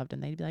that I loved.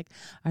 And they'd be like,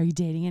 are you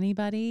dating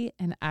anybody?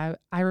 And I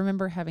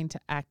remember having to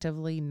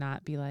actively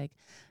not be like,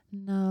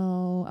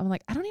 no. I'm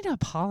like, I don't need to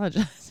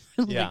apologize.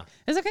 Like,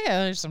 it's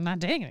okay. I'm not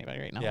dating anybody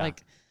right now.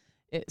 Like,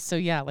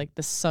 like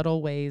the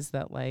subtle ways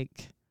that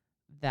like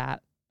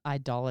that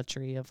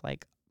idolatry of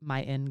like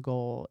my end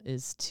goal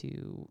is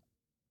to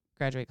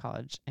graduate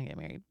college and get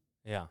married.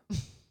 Yeah.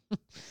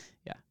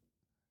 Yeah.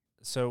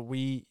 So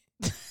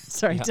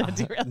sorry, did I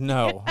derail you?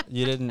 No,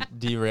 you didn't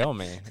derail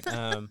me.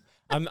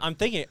 I'm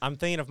thinking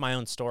of my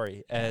own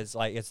story as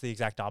like, it's the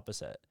exact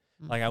opposite.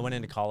 Like I went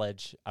into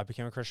college, I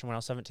became a Christian when I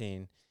was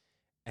 17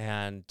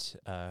 and,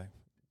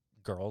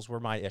 girls were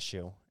my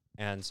issue.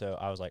 And so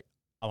I was like,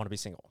 I want to be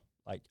single.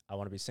 Like, I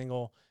want to be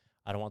single.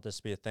 I don't want this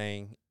to be a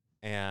thing.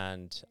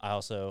 And I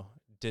also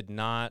did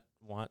not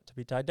want to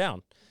be tied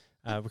down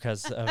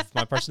because of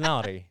my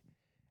personality.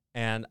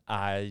 And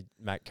I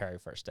met Carrie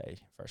first day,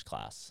 first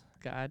class.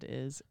 God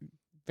is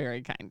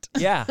very kind.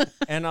 Yeah.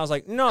 And I was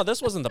like, no,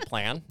 this wasn't the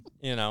plan.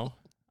 You know,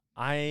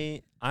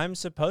 I'm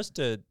supposed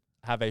to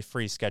have a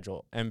free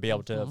schedule and be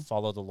able to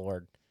follow the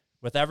Lord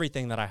with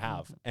everything that I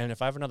have. And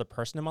if I have another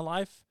person in my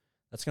life,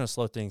 that's going to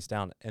slow things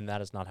down. And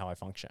that is not how I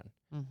function.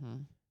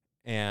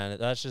 And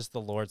that's just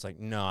the Lord's like,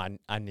 no,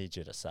 I need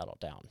you to settle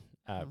down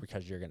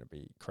because you're going to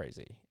be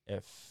crazy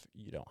if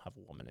you don't have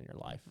a woman in your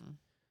life.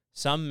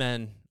 Some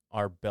men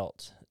are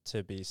built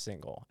to be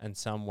single, and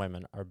some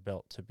women are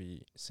built to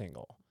be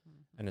single.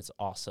 And it's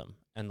awesome.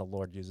 And the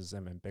Lord uses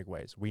them in big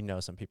ways. We know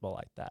some people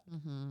like that.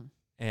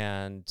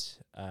 And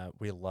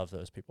we love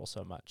those people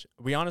so much.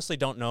 We honestly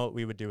don't know what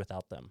we would do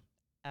without them.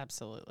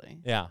 Absolutely.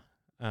 Yeah.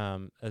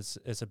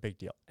 It's a big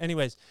deal.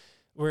 Anyways,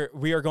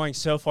 we are going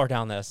so far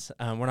down this.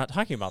 We're not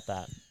talking about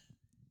that.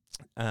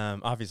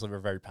 Obviously, we're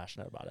very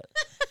passionate about it.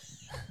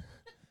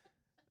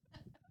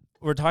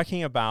 We're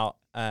talking about,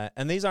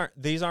 and these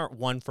aren't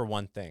one for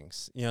one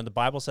things. You know, the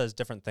Bible says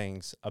different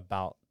things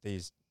about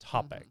these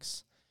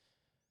topics.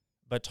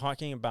 But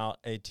talking about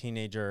a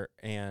teenager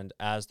and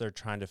as they're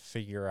trying to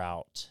figure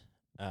out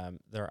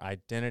their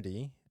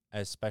identity,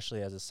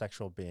 especially as a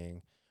sexual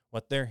being,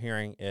 what they're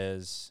hearing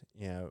is,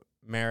 you know,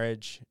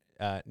 marriage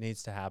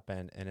needs to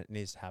happen, and it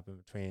needs to happen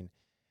between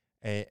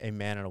a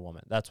man and a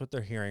woman. That's what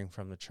they're hearing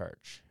from the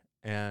church.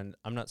 And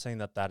I'm not saying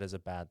that that is a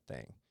bad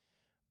thing,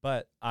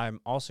 but I'm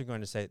also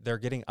going to say they're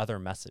getting other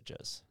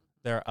messages.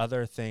 There are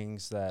other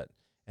things that,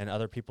 and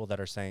other people that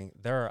are saying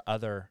there are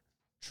other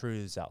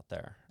truths out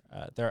there.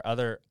 There are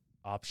other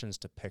options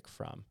to pick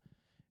from.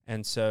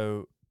 And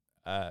so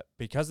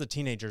because the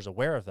teenager's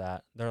aware of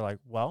that, they're like,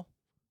 well,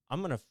 I'm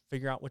going to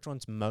figure out which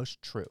one's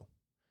most true.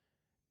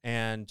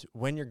 And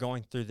when you're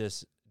going through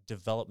this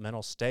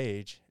developmental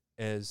stage,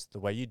 is the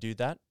way you do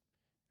that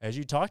as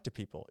you talk to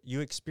people, you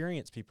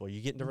experience people,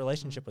 you get into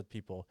relationship with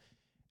people,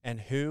 and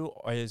who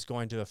is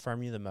going to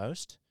affirm you the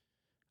most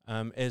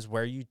is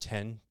where you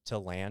tend to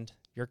land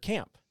your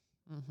camp.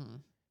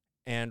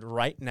 And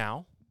right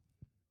now,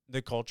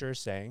 the culture is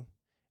saying,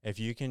 if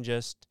you can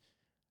just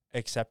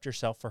accept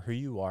yourself for who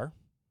you are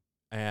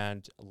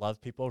and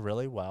love people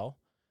really well,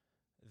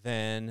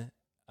 then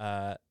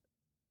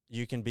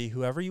you can be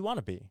whoever you want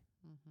to be.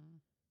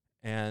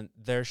 And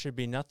there should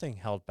be nothing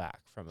held back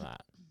from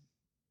that.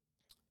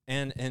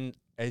 And in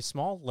a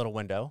small little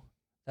window,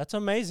 that's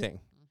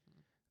amazing.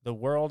 The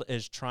world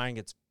is trying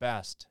its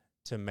best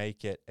to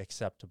make it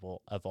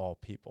acceptable of all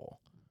people.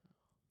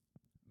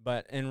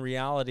 But in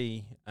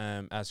reality,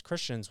 as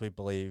Christians, we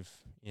believe,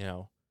 you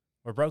know,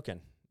 we're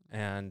broken.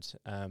 And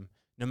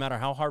no matter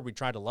how hard we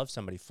try to love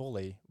somebody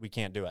fully, we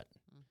can't do it.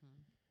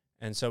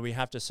 And so we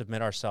have to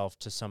submit ourselves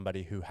to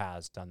somebody who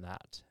has done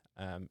that.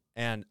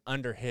 And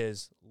under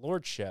his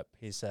lordship,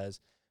 he says,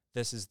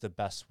 this is the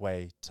best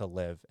way to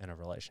live in a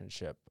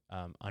relationship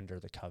under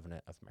the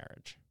covenant of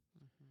marriage,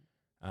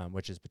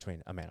 which is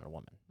between a man and a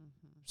woman.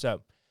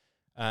 So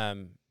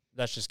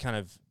that's just kind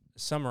of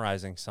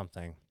summarizing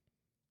something.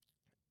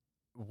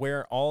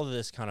 Where all of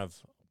this kind of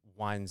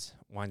winds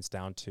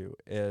down to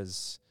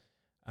is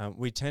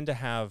we tend to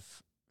have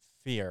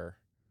fear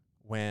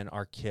when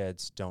our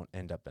kids don't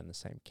end up in the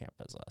same camp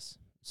as us.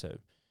 So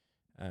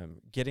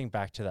getting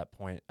back to that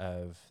point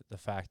of the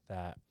fact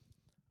that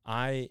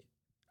I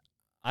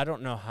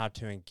don't know how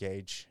to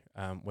engage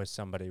with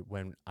somebody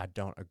when I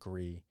don't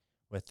agree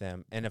with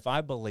them. And if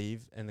I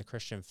believe in the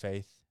Christian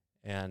faith,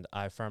 and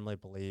I firmly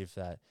believe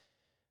that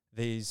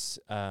these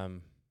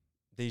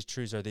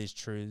truths are these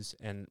truths,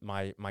 and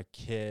my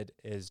kid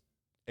is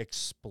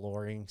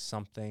exploring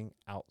something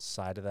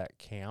outside of that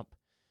camp,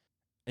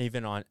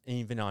 even on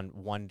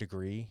 1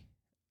 degree,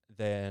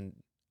 then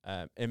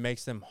it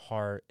makes it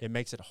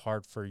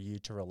hard for you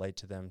to relate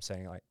to them,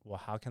 saying like,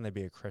 well, how can they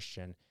be a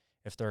Christian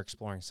if they're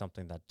exploring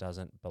something that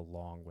doesn't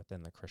belong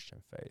within the Christian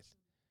faith?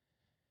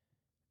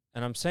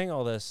 And I'm saying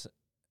all this,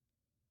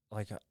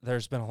 like,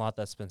 there's been a lot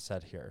that's been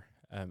said here.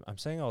 I'm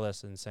saying all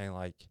this and saying,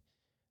 like,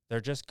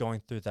 they're just going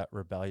through that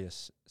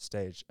rebellious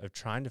stage of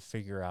trying to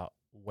figure out,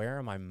 where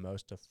am I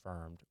most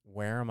affirmed?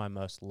 Where am I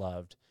most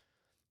loved?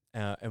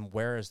 And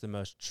where is the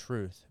most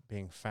truth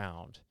being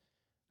found?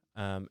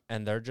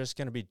 And they're just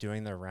going to be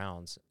doing their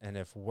rounds. And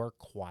if we're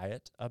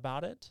quiet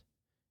about it,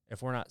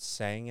 if we're not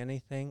saying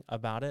anything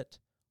about it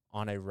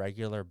on a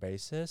regular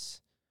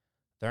basis,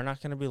 they're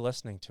not going to be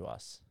listening to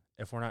us.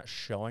 If we're not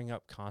showing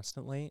up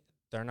constantly,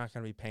 they're not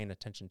going to be paying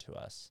attention to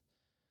us.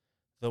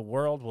 The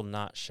world will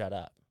not shut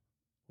up,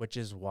 which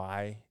is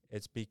why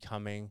it's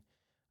becoming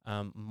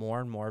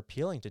more and more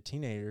appealing to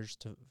teenagers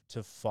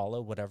to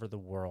follow whatever the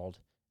world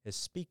is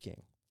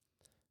speaking.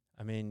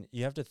 I mean,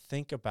 you have to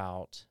think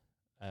about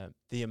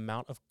the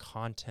amount of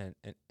content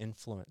and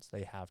influence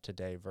they have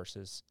today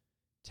versus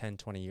 10,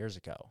 20 years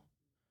ago.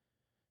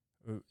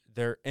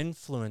 Their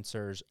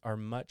influencers are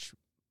much,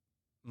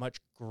 much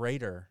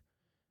greater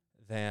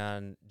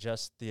than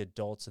just the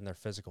adults in their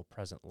physical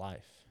present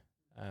life.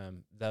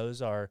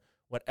 Those are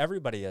what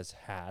everybody has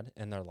had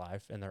in their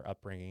life and their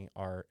upbringing,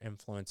 are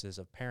influences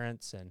of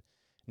parents and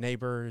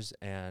neighbors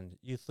and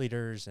youth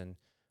leaders and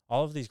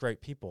all of these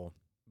great people.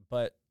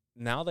 But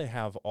now they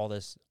have all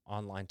this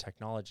online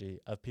technology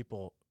of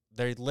people.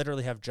 They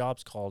literally have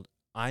jobs called,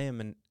 I am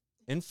an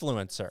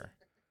influencer.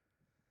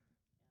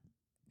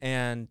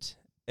 And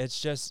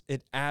it's just,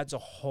 it adds a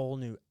whole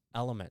new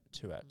element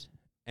to it.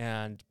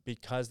 And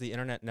because the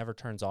internet never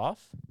turns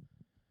off,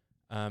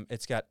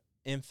 it's got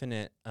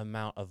infinite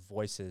amount of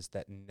voices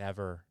that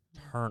never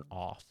turn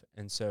off.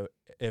 And so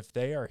if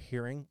they are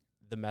hearing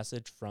the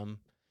message from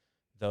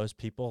those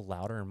people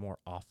louder and more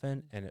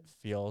often, and it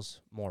feels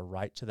more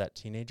right to that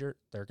teenager,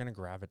 they're going to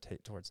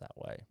gravitate towards that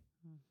way.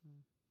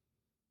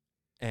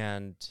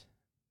 And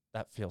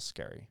that feels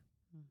scary.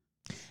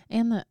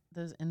 And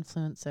those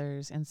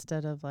influencers,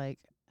 instead of like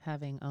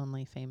having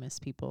only famous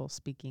people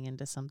speaking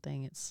into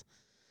something, it's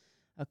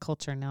a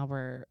culture now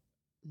where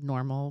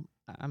normal,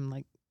 I'm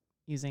like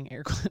using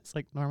air quotes,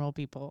 like normal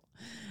people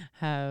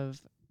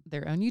have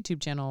their own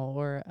YouTube channel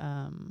or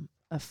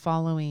a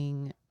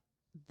following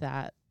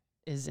that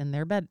is in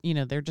their bed. You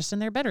know, they're just in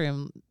their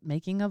bedroom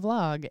making a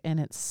vlog. And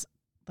it's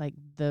like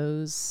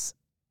those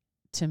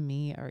to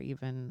me are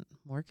even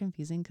more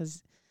confusing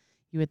because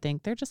you would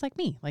think they're just like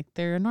me, like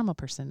they're a normal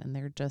person and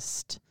they're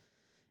just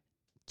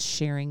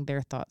sharing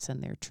their thoughts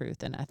and their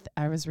truth. And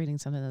I was reading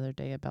something the other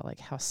day about like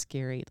how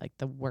scary like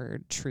the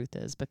word truth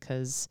is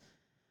because,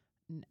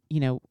 you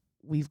know,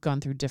 we've gone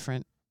through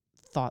different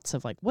thoughts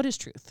of like, what is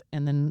truth?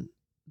 And then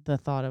the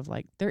thought of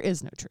like, there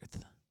is no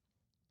truth.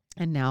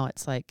 And now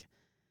it's like,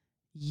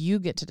 you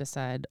get to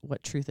decide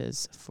what truth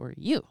is for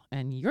you,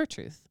 and your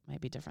truth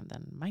might be different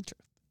than my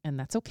truth. And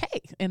that's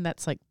okay. And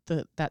that's like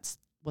that's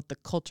what the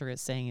culture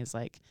is saying is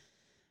like,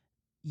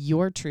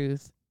 your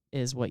truth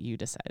is what you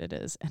decide it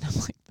is. And I'm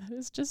like, that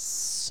is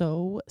just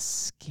so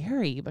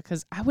scary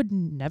because I would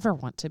never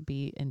want to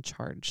be in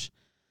charge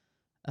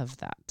of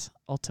that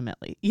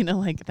ultimately. You know,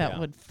 like that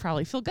would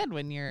probably feel good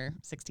when you're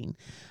 16.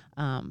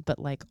 But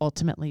like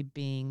ultimately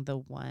being the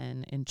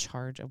one in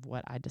charge of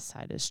what I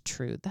decide is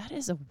true, that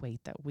is a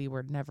weight that we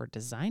were never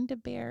designed to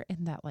bear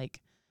and that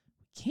like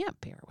we can't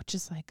bear, which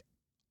is like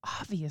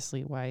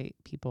obviously why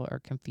people are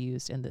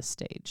confused in this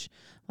stage.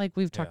 Like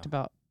we've talked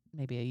about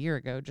maybe a year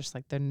ago, just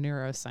like the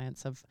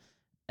neuroscience of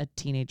a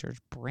teenager's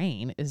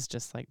brain is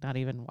just like not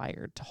even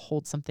wired to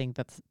hold something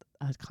that's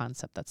a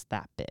concept that's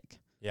that big.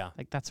 Yeah.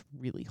 Like that's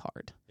really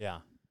hard. Yeah.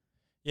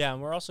 Yeah.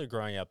 And we're also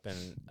growing up in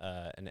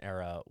an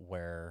era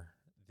where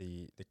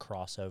the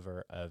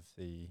crossover of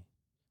the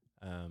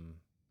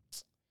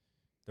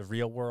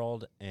real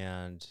world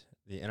and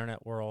the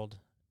internet world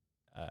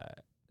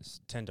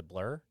tend to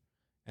blur.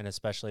 And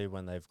especially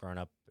when they've grown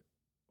up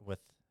with,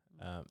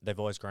 they've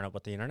always grown up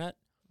with the internet.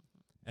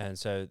 And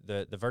so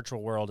the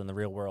virtual world and the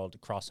real world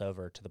cross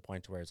over to the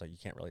point where it's like you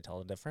can't really tell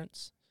the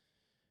difference.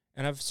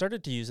 And I've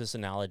started to use this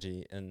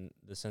analogy in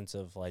the sense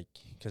of like,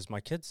 because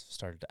my kids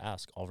started to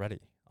ask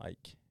already,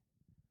 like,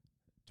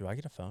 do I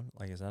get a phone?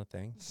 Like, is that a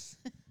thing?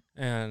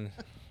 And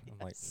I'm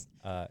like,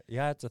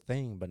 yeah, it's a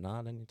thing, but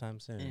not anytime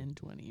soon. In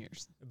 20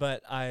 years.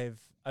 But I've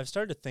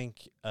started to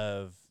think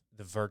of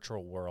the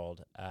virtual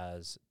world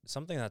as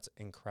something that's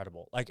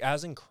incredible. Like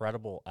as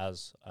incredible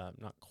as,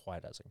 not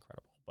quite as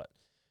incredible, but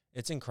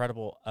it's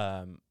incredible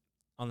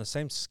on the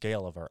same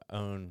scale of our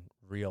own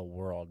real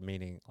world,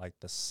 meaning like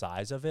the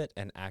size of it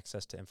and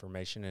access to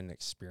information and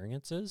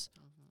experiences.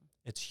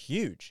 It's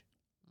huge.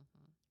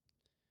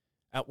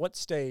 At what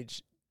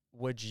stage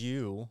would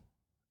you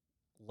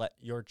let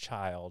your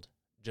child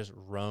just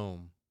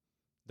roam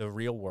the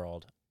real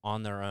world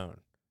on their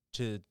own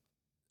to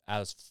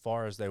as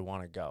far as they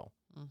want to go?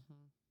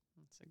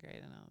 That's a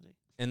great analogy.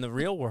 In the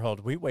real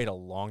world, we wait a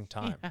long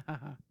time. Yeah.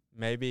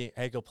 Maybe,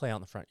 hey, go play out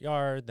in the front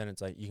yard. Then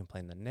it's like you can play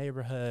in the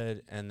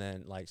neighborhood. And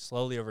then like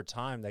slowly over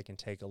time, they can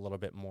take a little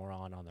bit more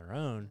on their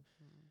own.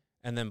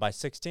 And then by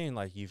 16,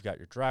 like you've got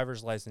your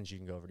driver's license. You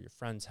can go over to your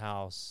friend's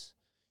house.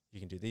 You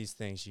can do these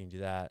things. You can do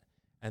that.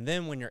 And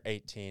then when you're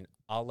 18,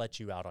 I'll let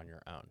you out on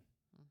your own.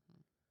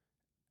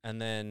 And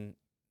then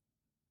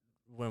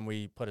when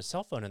we put a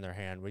cell phone in their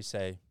hand, we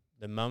say,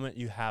 the moment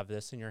you have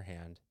this in your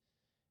hand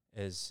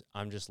is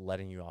I'm just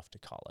letting you off to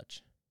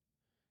college.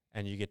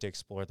 And you get to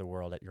explore the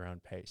world at your own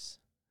pace.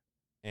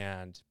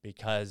 And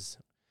because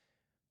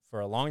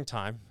for a long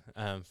time,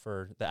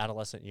 for the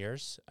adolescent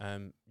years,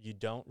 you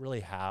don't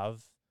really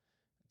have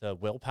the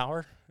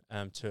willpower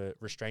to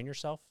restrain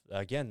yourself.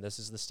 Again, this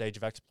is the stage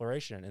of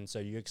exploration. And so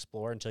you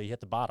explore until you hit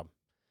the bottom.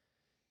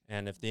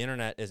 And if the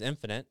internet is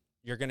infinite,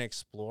 you're going to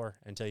explore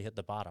until you hit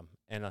the bottom.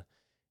 And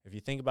if you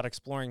think about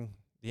exploring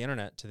the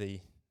internet to the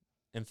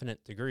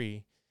infinite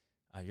degree,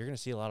 you're going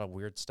to see a lot of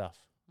weird stuff.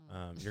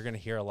 You're going to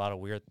hear a lot of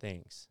weird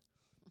things.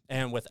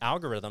 And with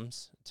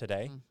algorithms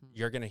today,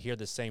 you're going to hear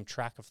the same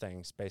track of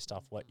things based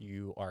off what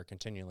you are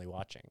continually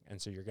watching.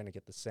 And so you're going to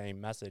get the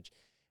same message,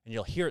 and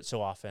you'll hear it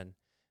so often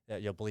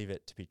that you'll believe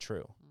it to be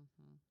true.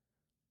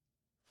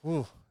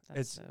 Whew.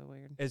 That's so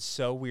weird. It's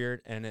so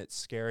weird, and it's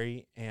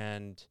scary.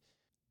 And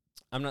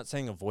I'm not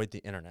saying avoid the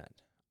internet.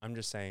 I'm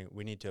just saying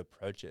we need to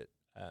approach it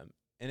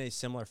in a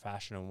similar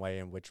fashion and way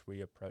in which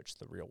we approach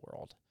the real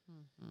world.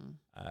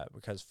 Mm-hmm.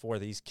 Because for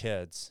these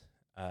kids,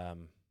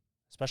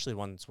 especially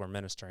ones we're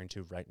ministering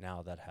to right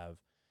now that have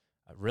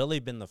really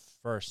been the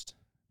first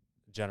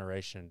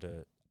generation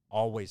to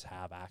always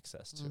have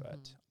access to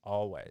it,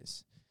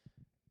 always.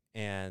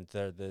 And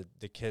they're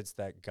the kids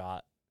that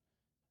got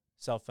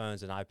cell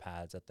phones and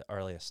iPads at the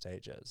earliest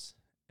stages.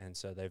 And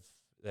so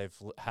they've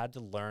had to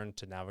learn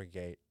to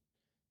navigate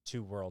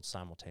two worlds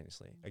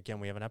simultaneously. Again,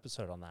 we have an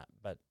episode on that,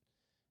 but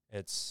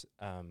it's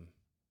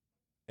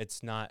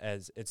not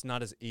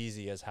as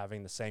easy as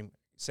having the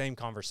same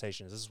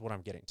conversations. This is what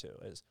I'm getting to,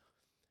 is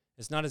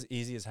it's not as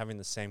easy as having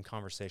the same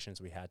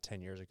conversations we had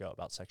 10 years ago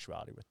about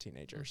sexuality with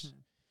teenagers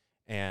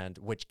and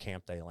which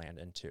camp they land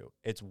into.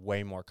 It's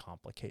way more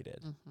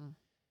complicated.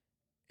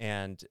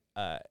 And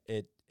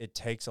it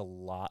takes a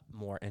lot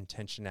more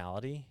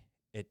intentionality.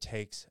 It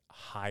takes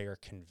higher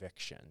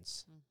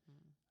convictions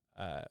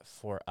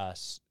for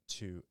us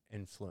to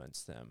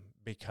influence them,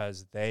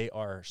 because they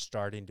are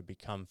starting to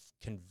become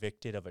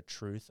convicted of a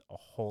truth a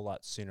whole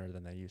lot sooner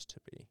than they used to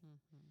be.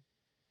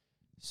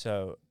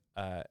 So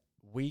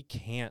we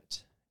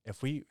can't,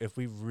 if we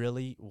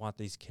really want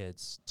these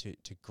kids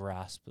to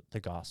grasp the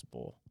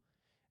gospel,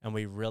 and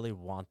we really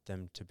want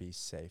them to be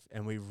safe,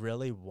 and we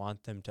really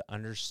want them to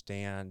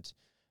understand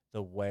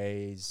the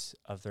ways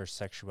of their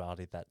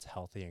sexuality that's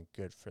healthy and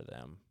good for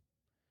them,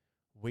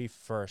 we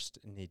first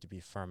need to be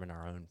firm in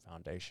our own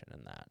foundation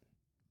in that.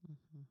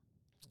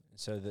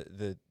 So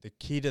the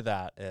key to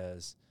that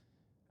is,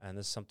 and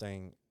this is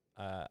something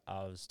I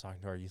was talking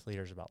to our youth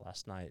leaders about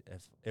last night,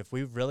 if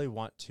we really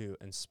want to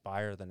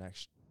inspire the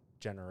next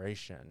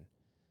generation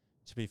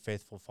to be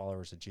faithful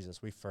followers of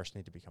Jesus, we first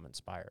need to become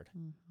inspired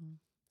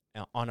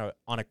on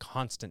a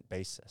constant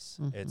basis.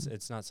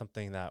 It's not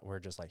something that we're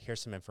just like,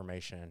 here's some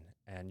information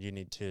and you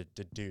need to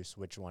deduce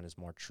which one is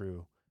more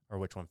true or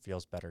which one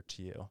feels better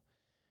to you.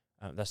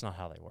 That's not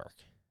how they work.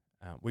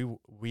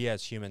 We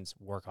as humans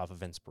work off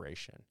of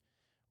inspiration.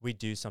 We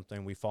do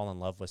something, we fall in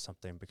love with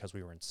something because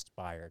we were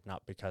inspired,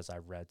 not because I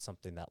read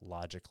something that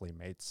logically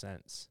made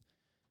sense.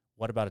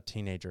 What about a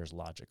teenager is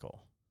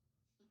logical?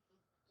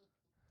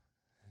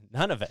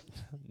 None of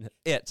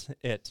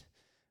it.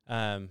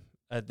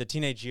 The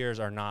teenage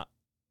years are not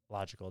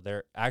logical.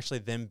 They're actually,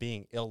 them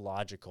being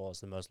illogical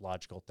is the most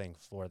logical thing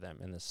for them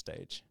in this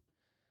stage.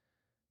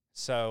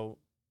 So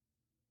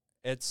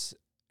it's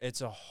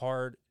a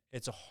hard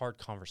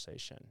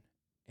conversation.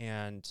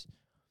 And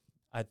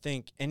I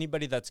think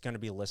anybody that's going to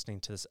be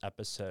listening to this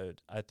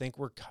episode, I think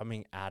we're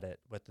coming at it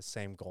with the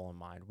same goal in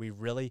mind.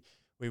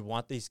 We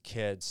want these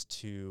kids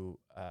to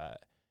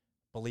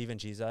believe in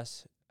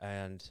Jesus,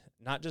 and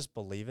not just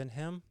believe in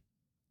him,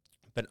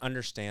 but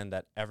understand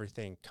that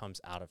everything comes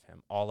out of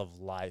him. All of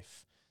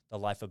life, the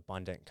life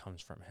abundant,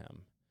 comes from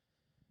him.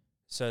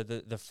 So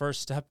the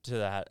first step to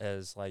that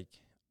is,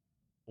 like,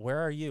 where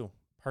are you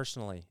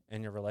personally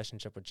in your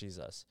relationship with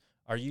Jesus?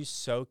 Are you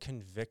so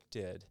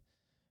convicted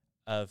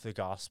of the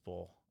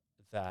gospel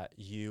that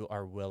you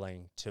are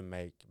willing to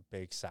make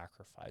big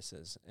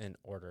sacrifices in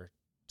order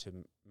to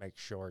make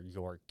sure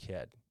your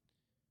kid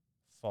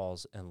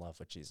falls in love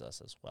with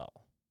Jesus as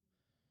well?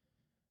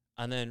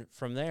 And then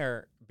from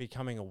there,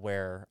 becoming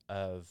aware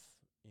of,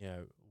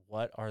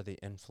 what are the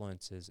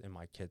influences in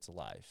my kid's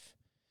life?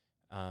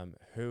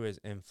 Who is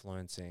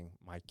influencing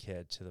my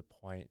kid to the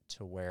point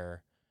to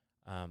where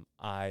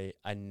I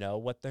know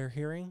what they're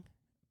hearing,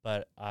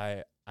 but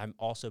I'm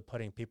also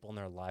putting people in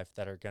their life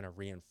that are going to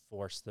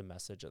reinforce the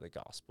message of the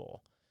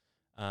gospel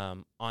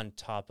on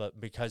top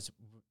of, because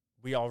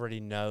we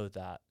already know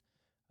that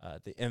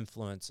the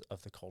influence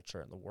of the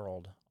culture and the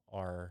world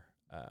are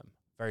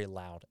very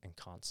loud and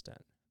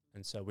constant.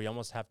 And so we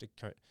almost have to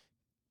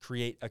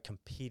create a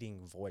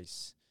competing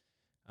voice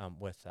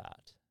with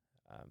that.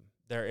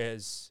 There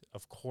is,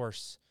 of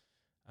course,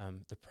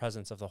 the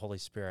presence of the Holy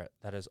Spirit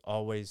that is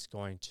always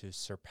going to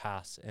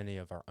surpass any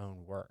of our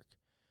own work.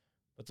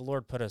 But the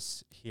Lord put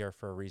us here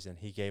for a reason.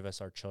 He gave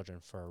us our children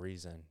for a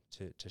reason,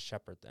 to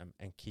shepherd them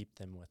and keep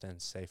them within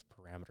safe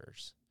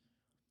parameters.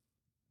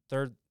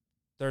 Third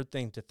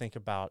thing to think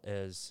about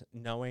is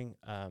knowing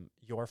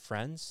your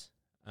friends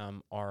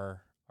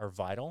are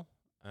vital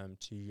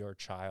to your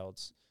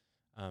child's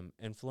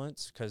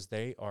influence, because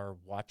they are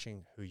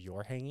watching who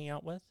you're hanging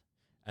out with,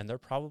 and they're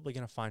probably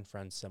going to find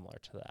friends similar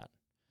to that.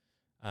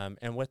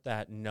 And with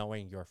that,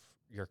 knowing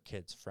your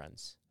kids'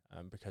 friends,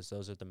 because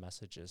those are the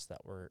messages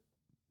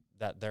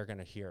that they're going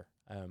to hear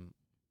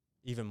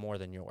even more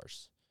than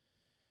yours.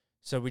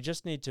 So we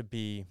just need to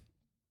be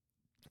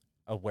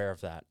aware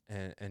of that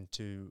and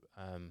to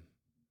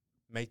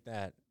make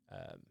that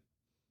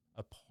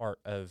a part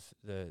of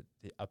the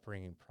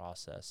upbringing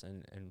process,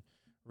 and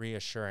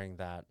reassuring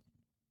that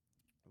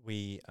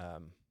we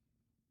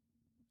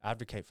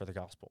advocate for the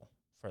gospel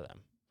for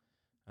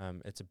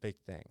them. It's a big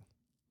thing.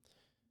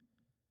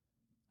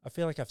 I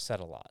feel like I've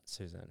said a lot,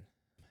 Susan,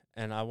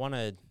 and I want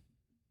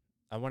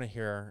to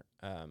hear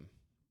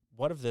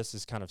what of this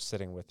is kind of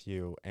sitting with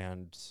you,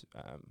 and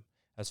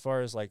as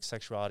far as like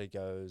sexuality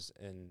goes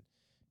in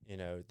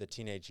the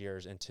teenage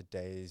years in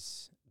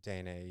today's day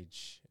and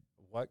age,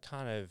 what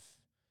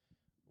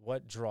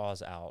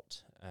draws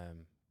out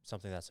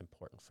something that's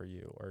important for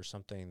you, or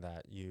something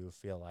that you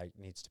feel like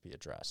needs to be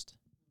addressed?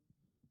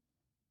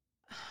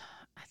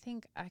 I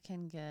think I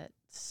can get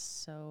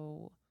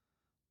so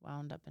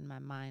wound up in my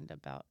mind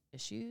about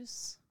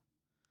issues.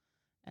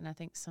 And I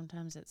think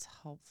sometimes it's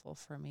helpful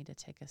for me to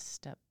take a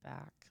step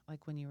back,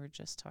 like when you were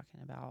just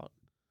talking about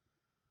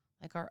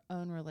like our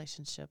own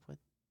relationship with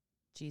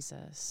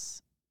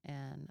Jesus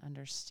and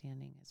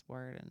understanding his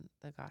word and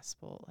the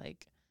gospel.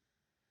 Like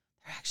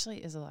there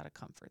actually is a lot of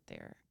comfort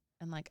there.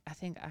 And like I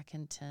think I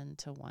can tend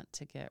to want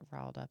to get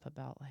riled up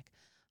about like,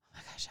 oh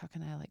my gosh, how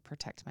can I like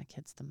protect my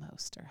kids the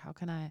most? Or how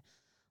can I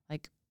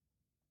like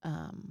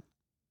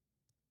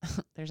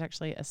there's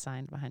actually a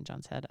sign behind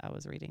John's head I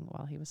was reading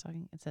while he was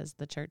talking. It says,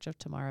 "The church of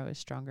tomorrow is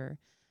stronger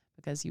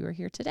because you are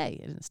here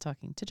today." And it's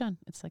talking to John.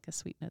 It's like a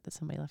sweet note that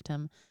somebody left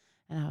him.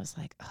 And I was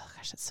like, oh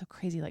gosh, that's so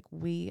crazy. Like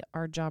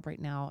our job right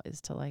now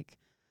is to like,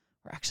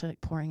 we're actually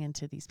like pouring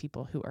into these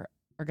people who are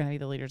going to be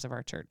the leaders of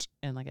our church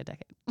in like a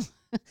decade.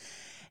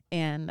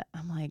 And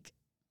I'm like,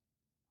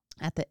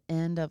 at the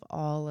end of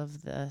all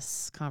of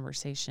this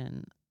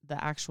conversation,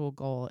 the actual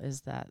goal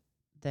is that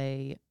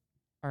they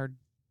are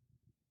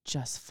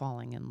just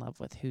falling in love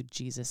with who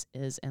Jesus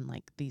is. And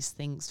like these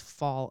things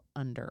fall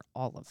under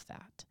all of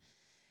that.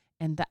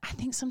 And that, I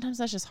think sometimes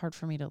that's just hard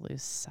for me to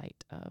lose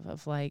sight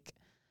of like,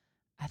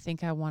 I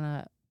think I want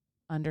to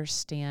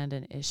understand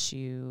an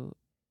issue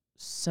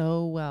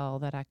so well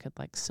that I could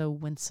like so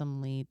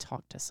winsomely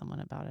talk to someone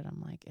about it.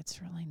 I'm like,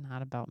 it's really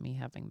not about me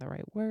having the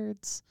right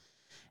words.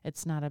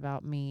 It's not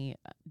about me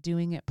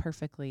doing it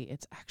perfectly.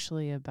 It's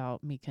actually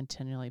about me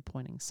continually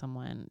pointing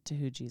someone to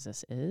who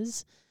Jesus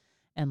is.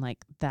 And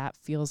like that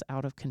feels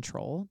out of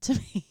control to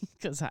me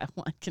because I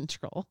want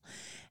control.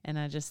 And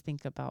I just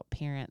think about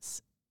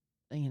parents,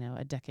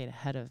 a decade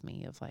ahead of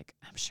me of like,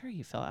 I'm sure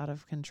you feel out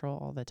of control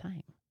all the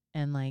time.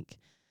 And like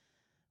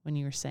when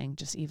you were saying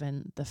just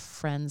even the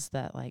friends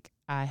that like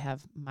I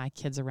have my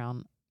kids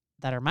around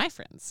that are my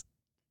friends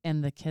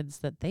and the kids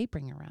that they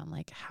bring around,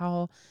 like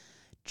how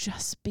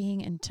just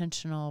being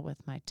intentional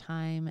with my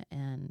time,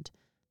 and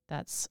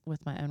that's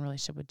with my own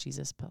relationship with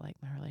Jesus, but like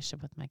my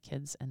relationship with my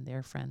kids and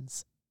their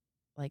friends,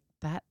 like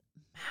that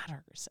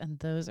matters. And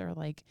those are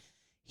like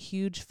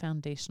huge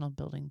foundational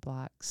building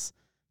blocks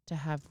to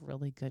have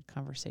really good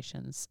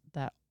conversations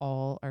that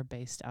all are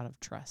based out of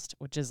trust,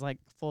 which is like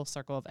full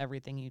circle of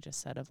everything you just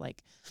said of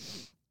like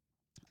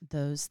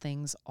those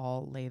things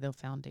all lay the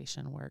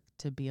foundation work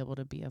to be able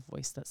to be a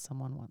voice that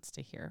someone wants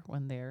to hear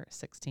when they're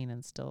 16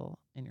 and still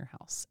in your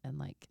house and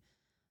like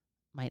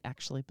might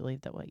actually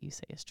believe that what you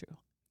say is true.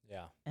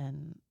 Yeah.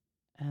 And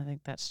I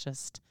think it's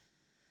just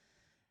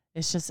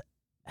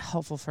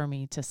helpful for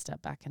me to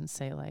step back and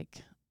say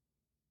like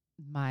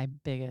my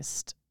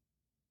biggest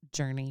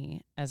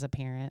journey as a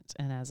parent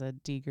and as a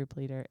D group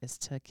leader is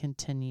to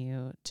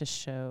continue to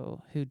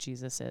show who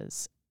Jesus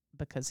is,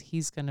 because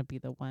he's going to be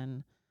the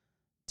one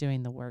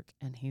doing the work,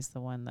 and he's the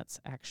one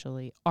that's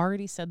actually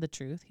already said the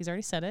truth. He's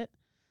already said it.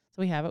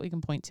 So we have it, we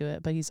can point to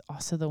it, but he's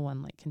also the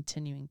one like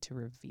continuing to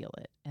reveal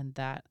it. And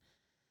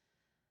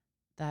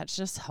that's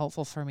just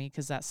helpful for me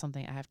because that's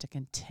something I have to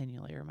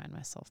continually remind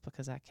myself,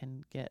 because I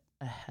can get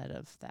ahead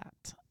of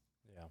that.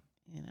 Yeah.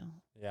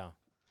 Yeah.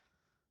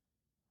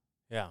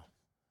 Yeah.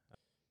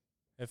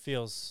 It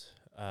feels,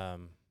 we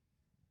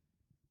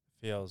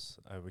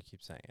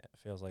keep saying it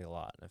feels like a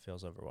lot, and it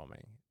feels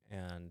overwhelming.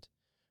 And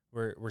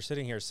we're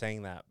sitting here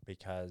saying that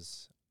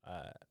because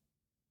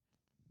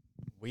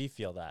we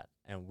feel that,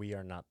 and we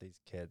are not these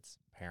kids'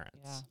 parents.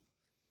 Yeah.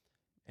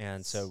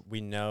 And so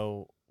we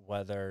know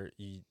whether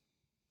you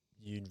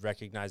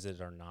recognize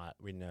it or not,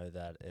 we know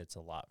that it's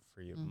a lot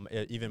for you,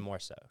 even more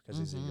so because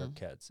these are your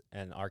kids,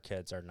 and our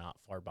kids are not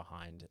far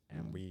behind,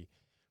 and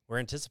we're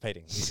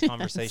anticipating these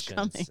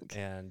conversations,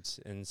 and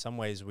in some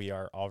ways we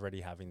are already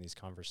having these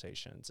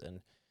conversations,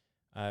 and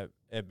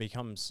it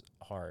becomes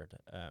hard.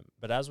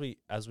 But as we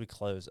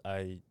close,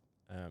 I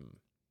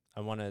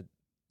want to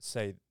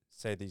say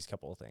these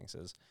couple of things.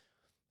 Is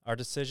our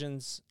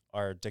decisions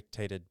are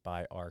dictated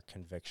by our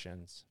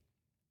convictions,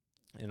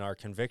 and our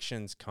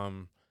convictions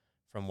come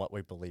from what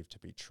we believe to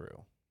be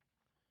true.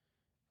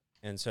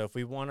 And so if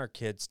we want our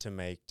kids to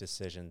make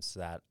decisions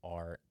that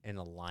are in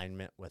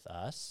alignment with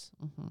us,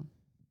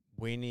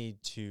 we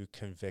need to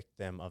convict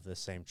them of the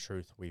same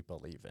truth we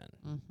believe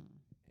in.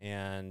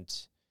 And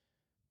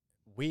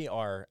we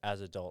are,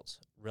 as adults,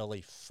 really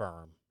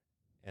firm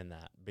in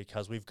that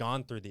because we've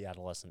gone through the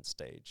adolescent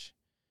stage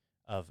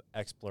of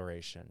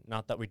exploration.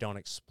 Not that we don't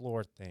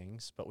explore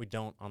things, but we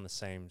don't on the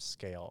same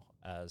scale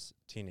as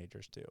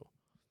teenagers do.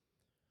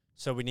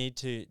 So we need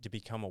to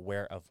become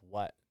aware of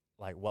what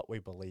we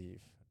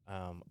believe,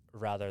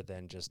 rather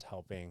than just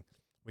helping.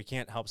 We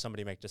can't help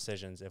somebody make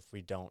decisions if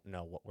we don't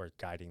know what we're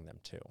guiding them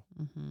to.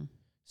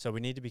 So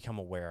we need to become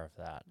aware of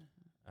that.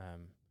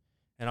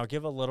 And I'll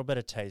give a little bit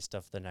of taste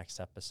of the next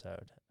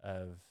episode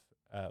of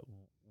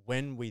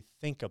when we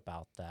think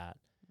about that.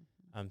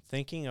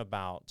 Thinking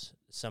about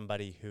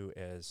somebody who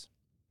is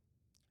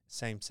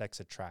same-sex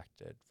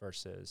attracted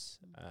versus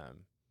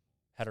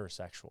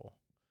heterosexual.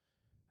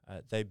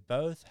 They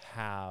both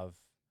have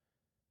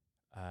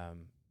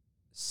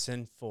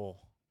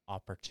sinful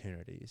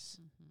opportunities.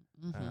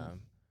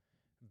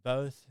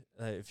 Both,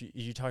 if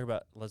you talk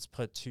about, let's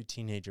put two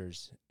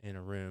teenagers in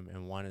a room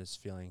and one is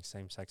feeling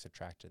same-sex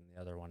attracted and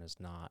the other one is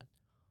not.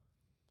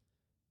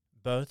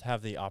 Both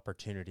have the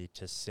opportunity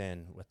to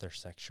sin with their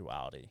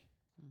sexuality.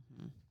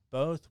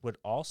 Both would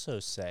also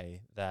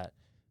say that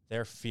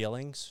their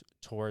feelings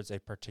towards a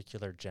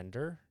particular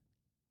gender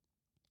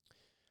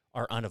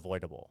are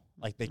unavoidable.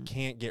 Like, they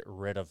can't get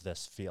rid of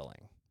this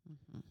feeling.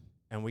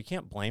 And we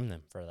can't blame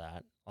them for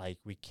that. Like,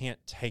 we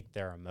can't take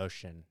their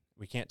emotion,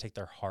 we can't take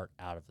their heart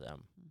out of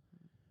them.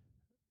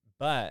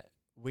 But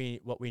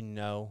what we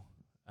know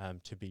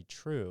to be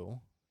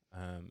true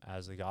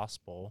as the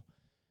gospel,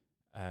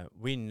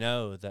 we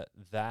know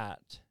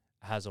that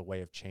has a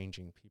way of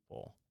changing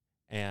people.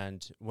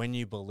 And when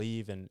you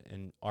believe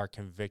and are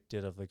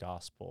convicted of the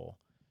gospel,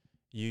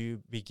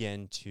 you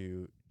begin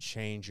to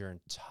change your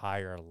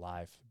entire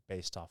life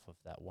based off of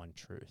that one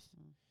truth.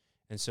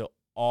 And so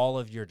all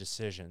of your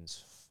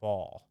decisions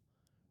fall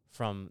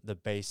from the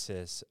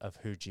basis of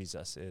who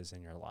Jesus is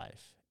in your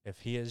life. If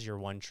he is your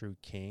one true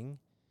king,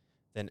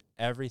 then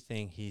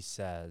everything he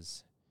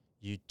says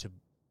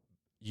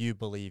you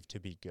believe to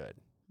be good.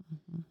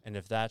 And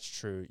if that's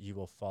true, you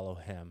will follow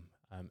him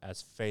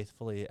as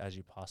faithfully as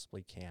you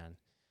possibly can,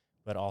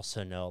 but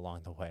also know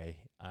along the way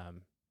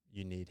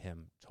you need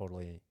him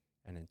totally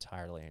and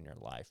entirely in your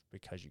life,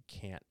 because you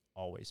can't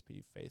always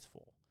be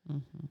faithful.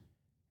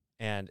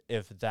 And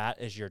if that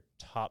is your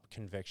top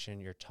conviction,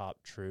 your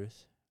top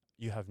truth,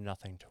 you have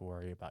nothing to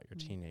worry about your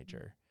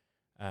teenager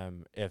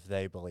if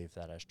they believe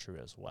that as true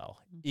as well,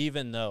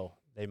 even though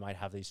they might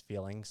have these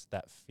feelings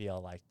that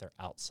feel like they're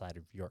outside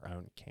of your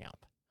own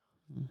camp.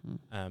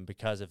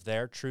 Because if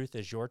their truth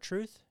is your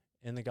truth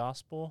in the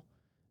gospel,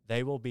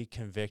 they will be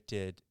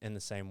convicted in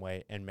the same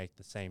way and make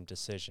the same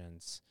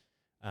decisions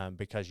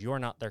because you're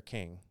not their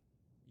king.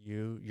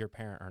 Your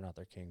parent are not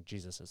their king.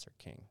 Jesus is their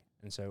king.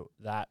 And so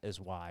that is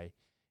why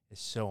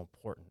it's so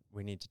important.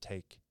 We need to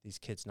take these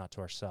kids not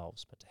to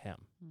ourselves, but to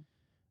him.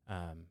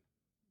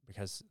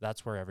 Because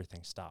that's where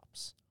everything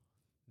stops.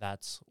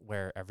 That's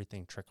where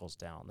everything trickles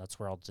down. That's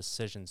where all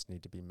decisions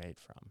need to be made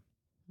from.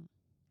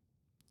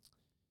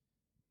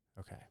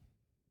 Okay.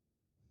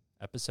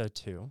 Episode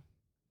 2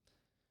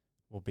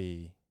 will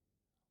be,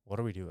 what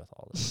do we do with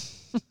all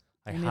this?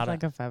 We need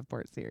like a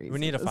 5-part series. We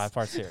need a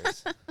 5-part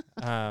series.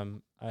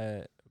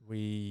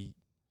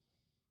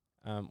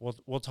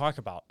 We'll talk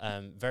about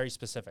very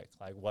specific,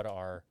 like what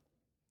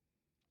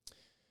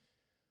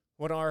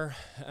are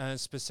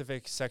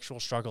specific sexual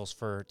struggles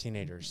for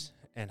teenagers,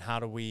 and how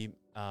do we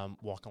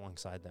walk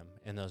alongside them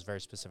in those very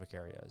specific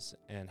areas,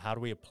 and how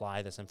do we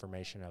apply this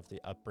information of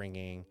the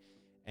upbringing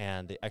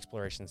and the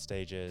exploration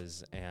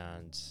stages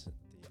and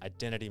the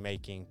identity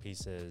making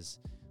pieces,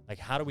 like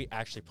how do we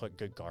actually put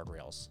good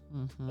guardrails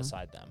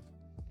beside them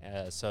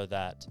so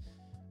that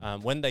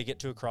when they get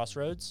to a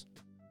crossroads,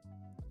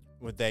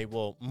 they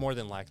will more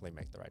than likely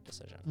make the right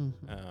decision.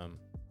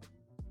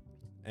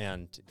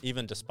 And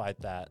even despite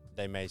that,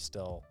 they may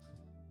still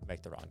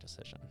make the wrong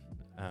decision.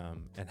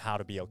 And how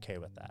to be okay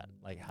with that,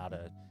 like how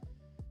to,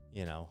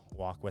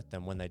 walk with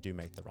them when they do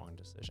make the wrong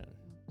decision.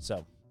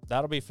 So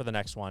that'll be for the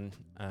next one.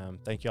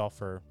 Thank you all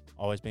for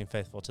always being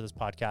faithful to this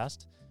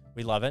podcast.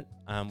 We love it.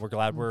 We're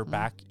glad we're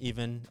back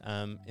even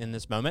in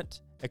this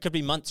moment. It could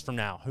be months from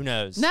now. Who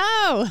knows? No.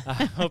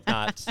 I hope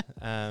not.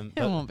 It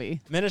won't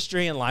be.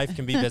 Ministry and life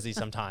can be busy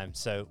sometimes,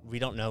 so we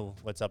don't know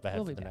what's up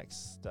ahead for the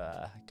next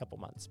couple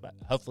months. But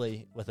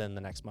hopefully within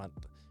the next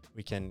month,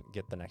 we can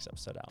get the next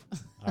episode out.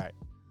 All right.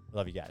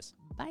 Love you guys.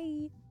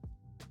 Bye.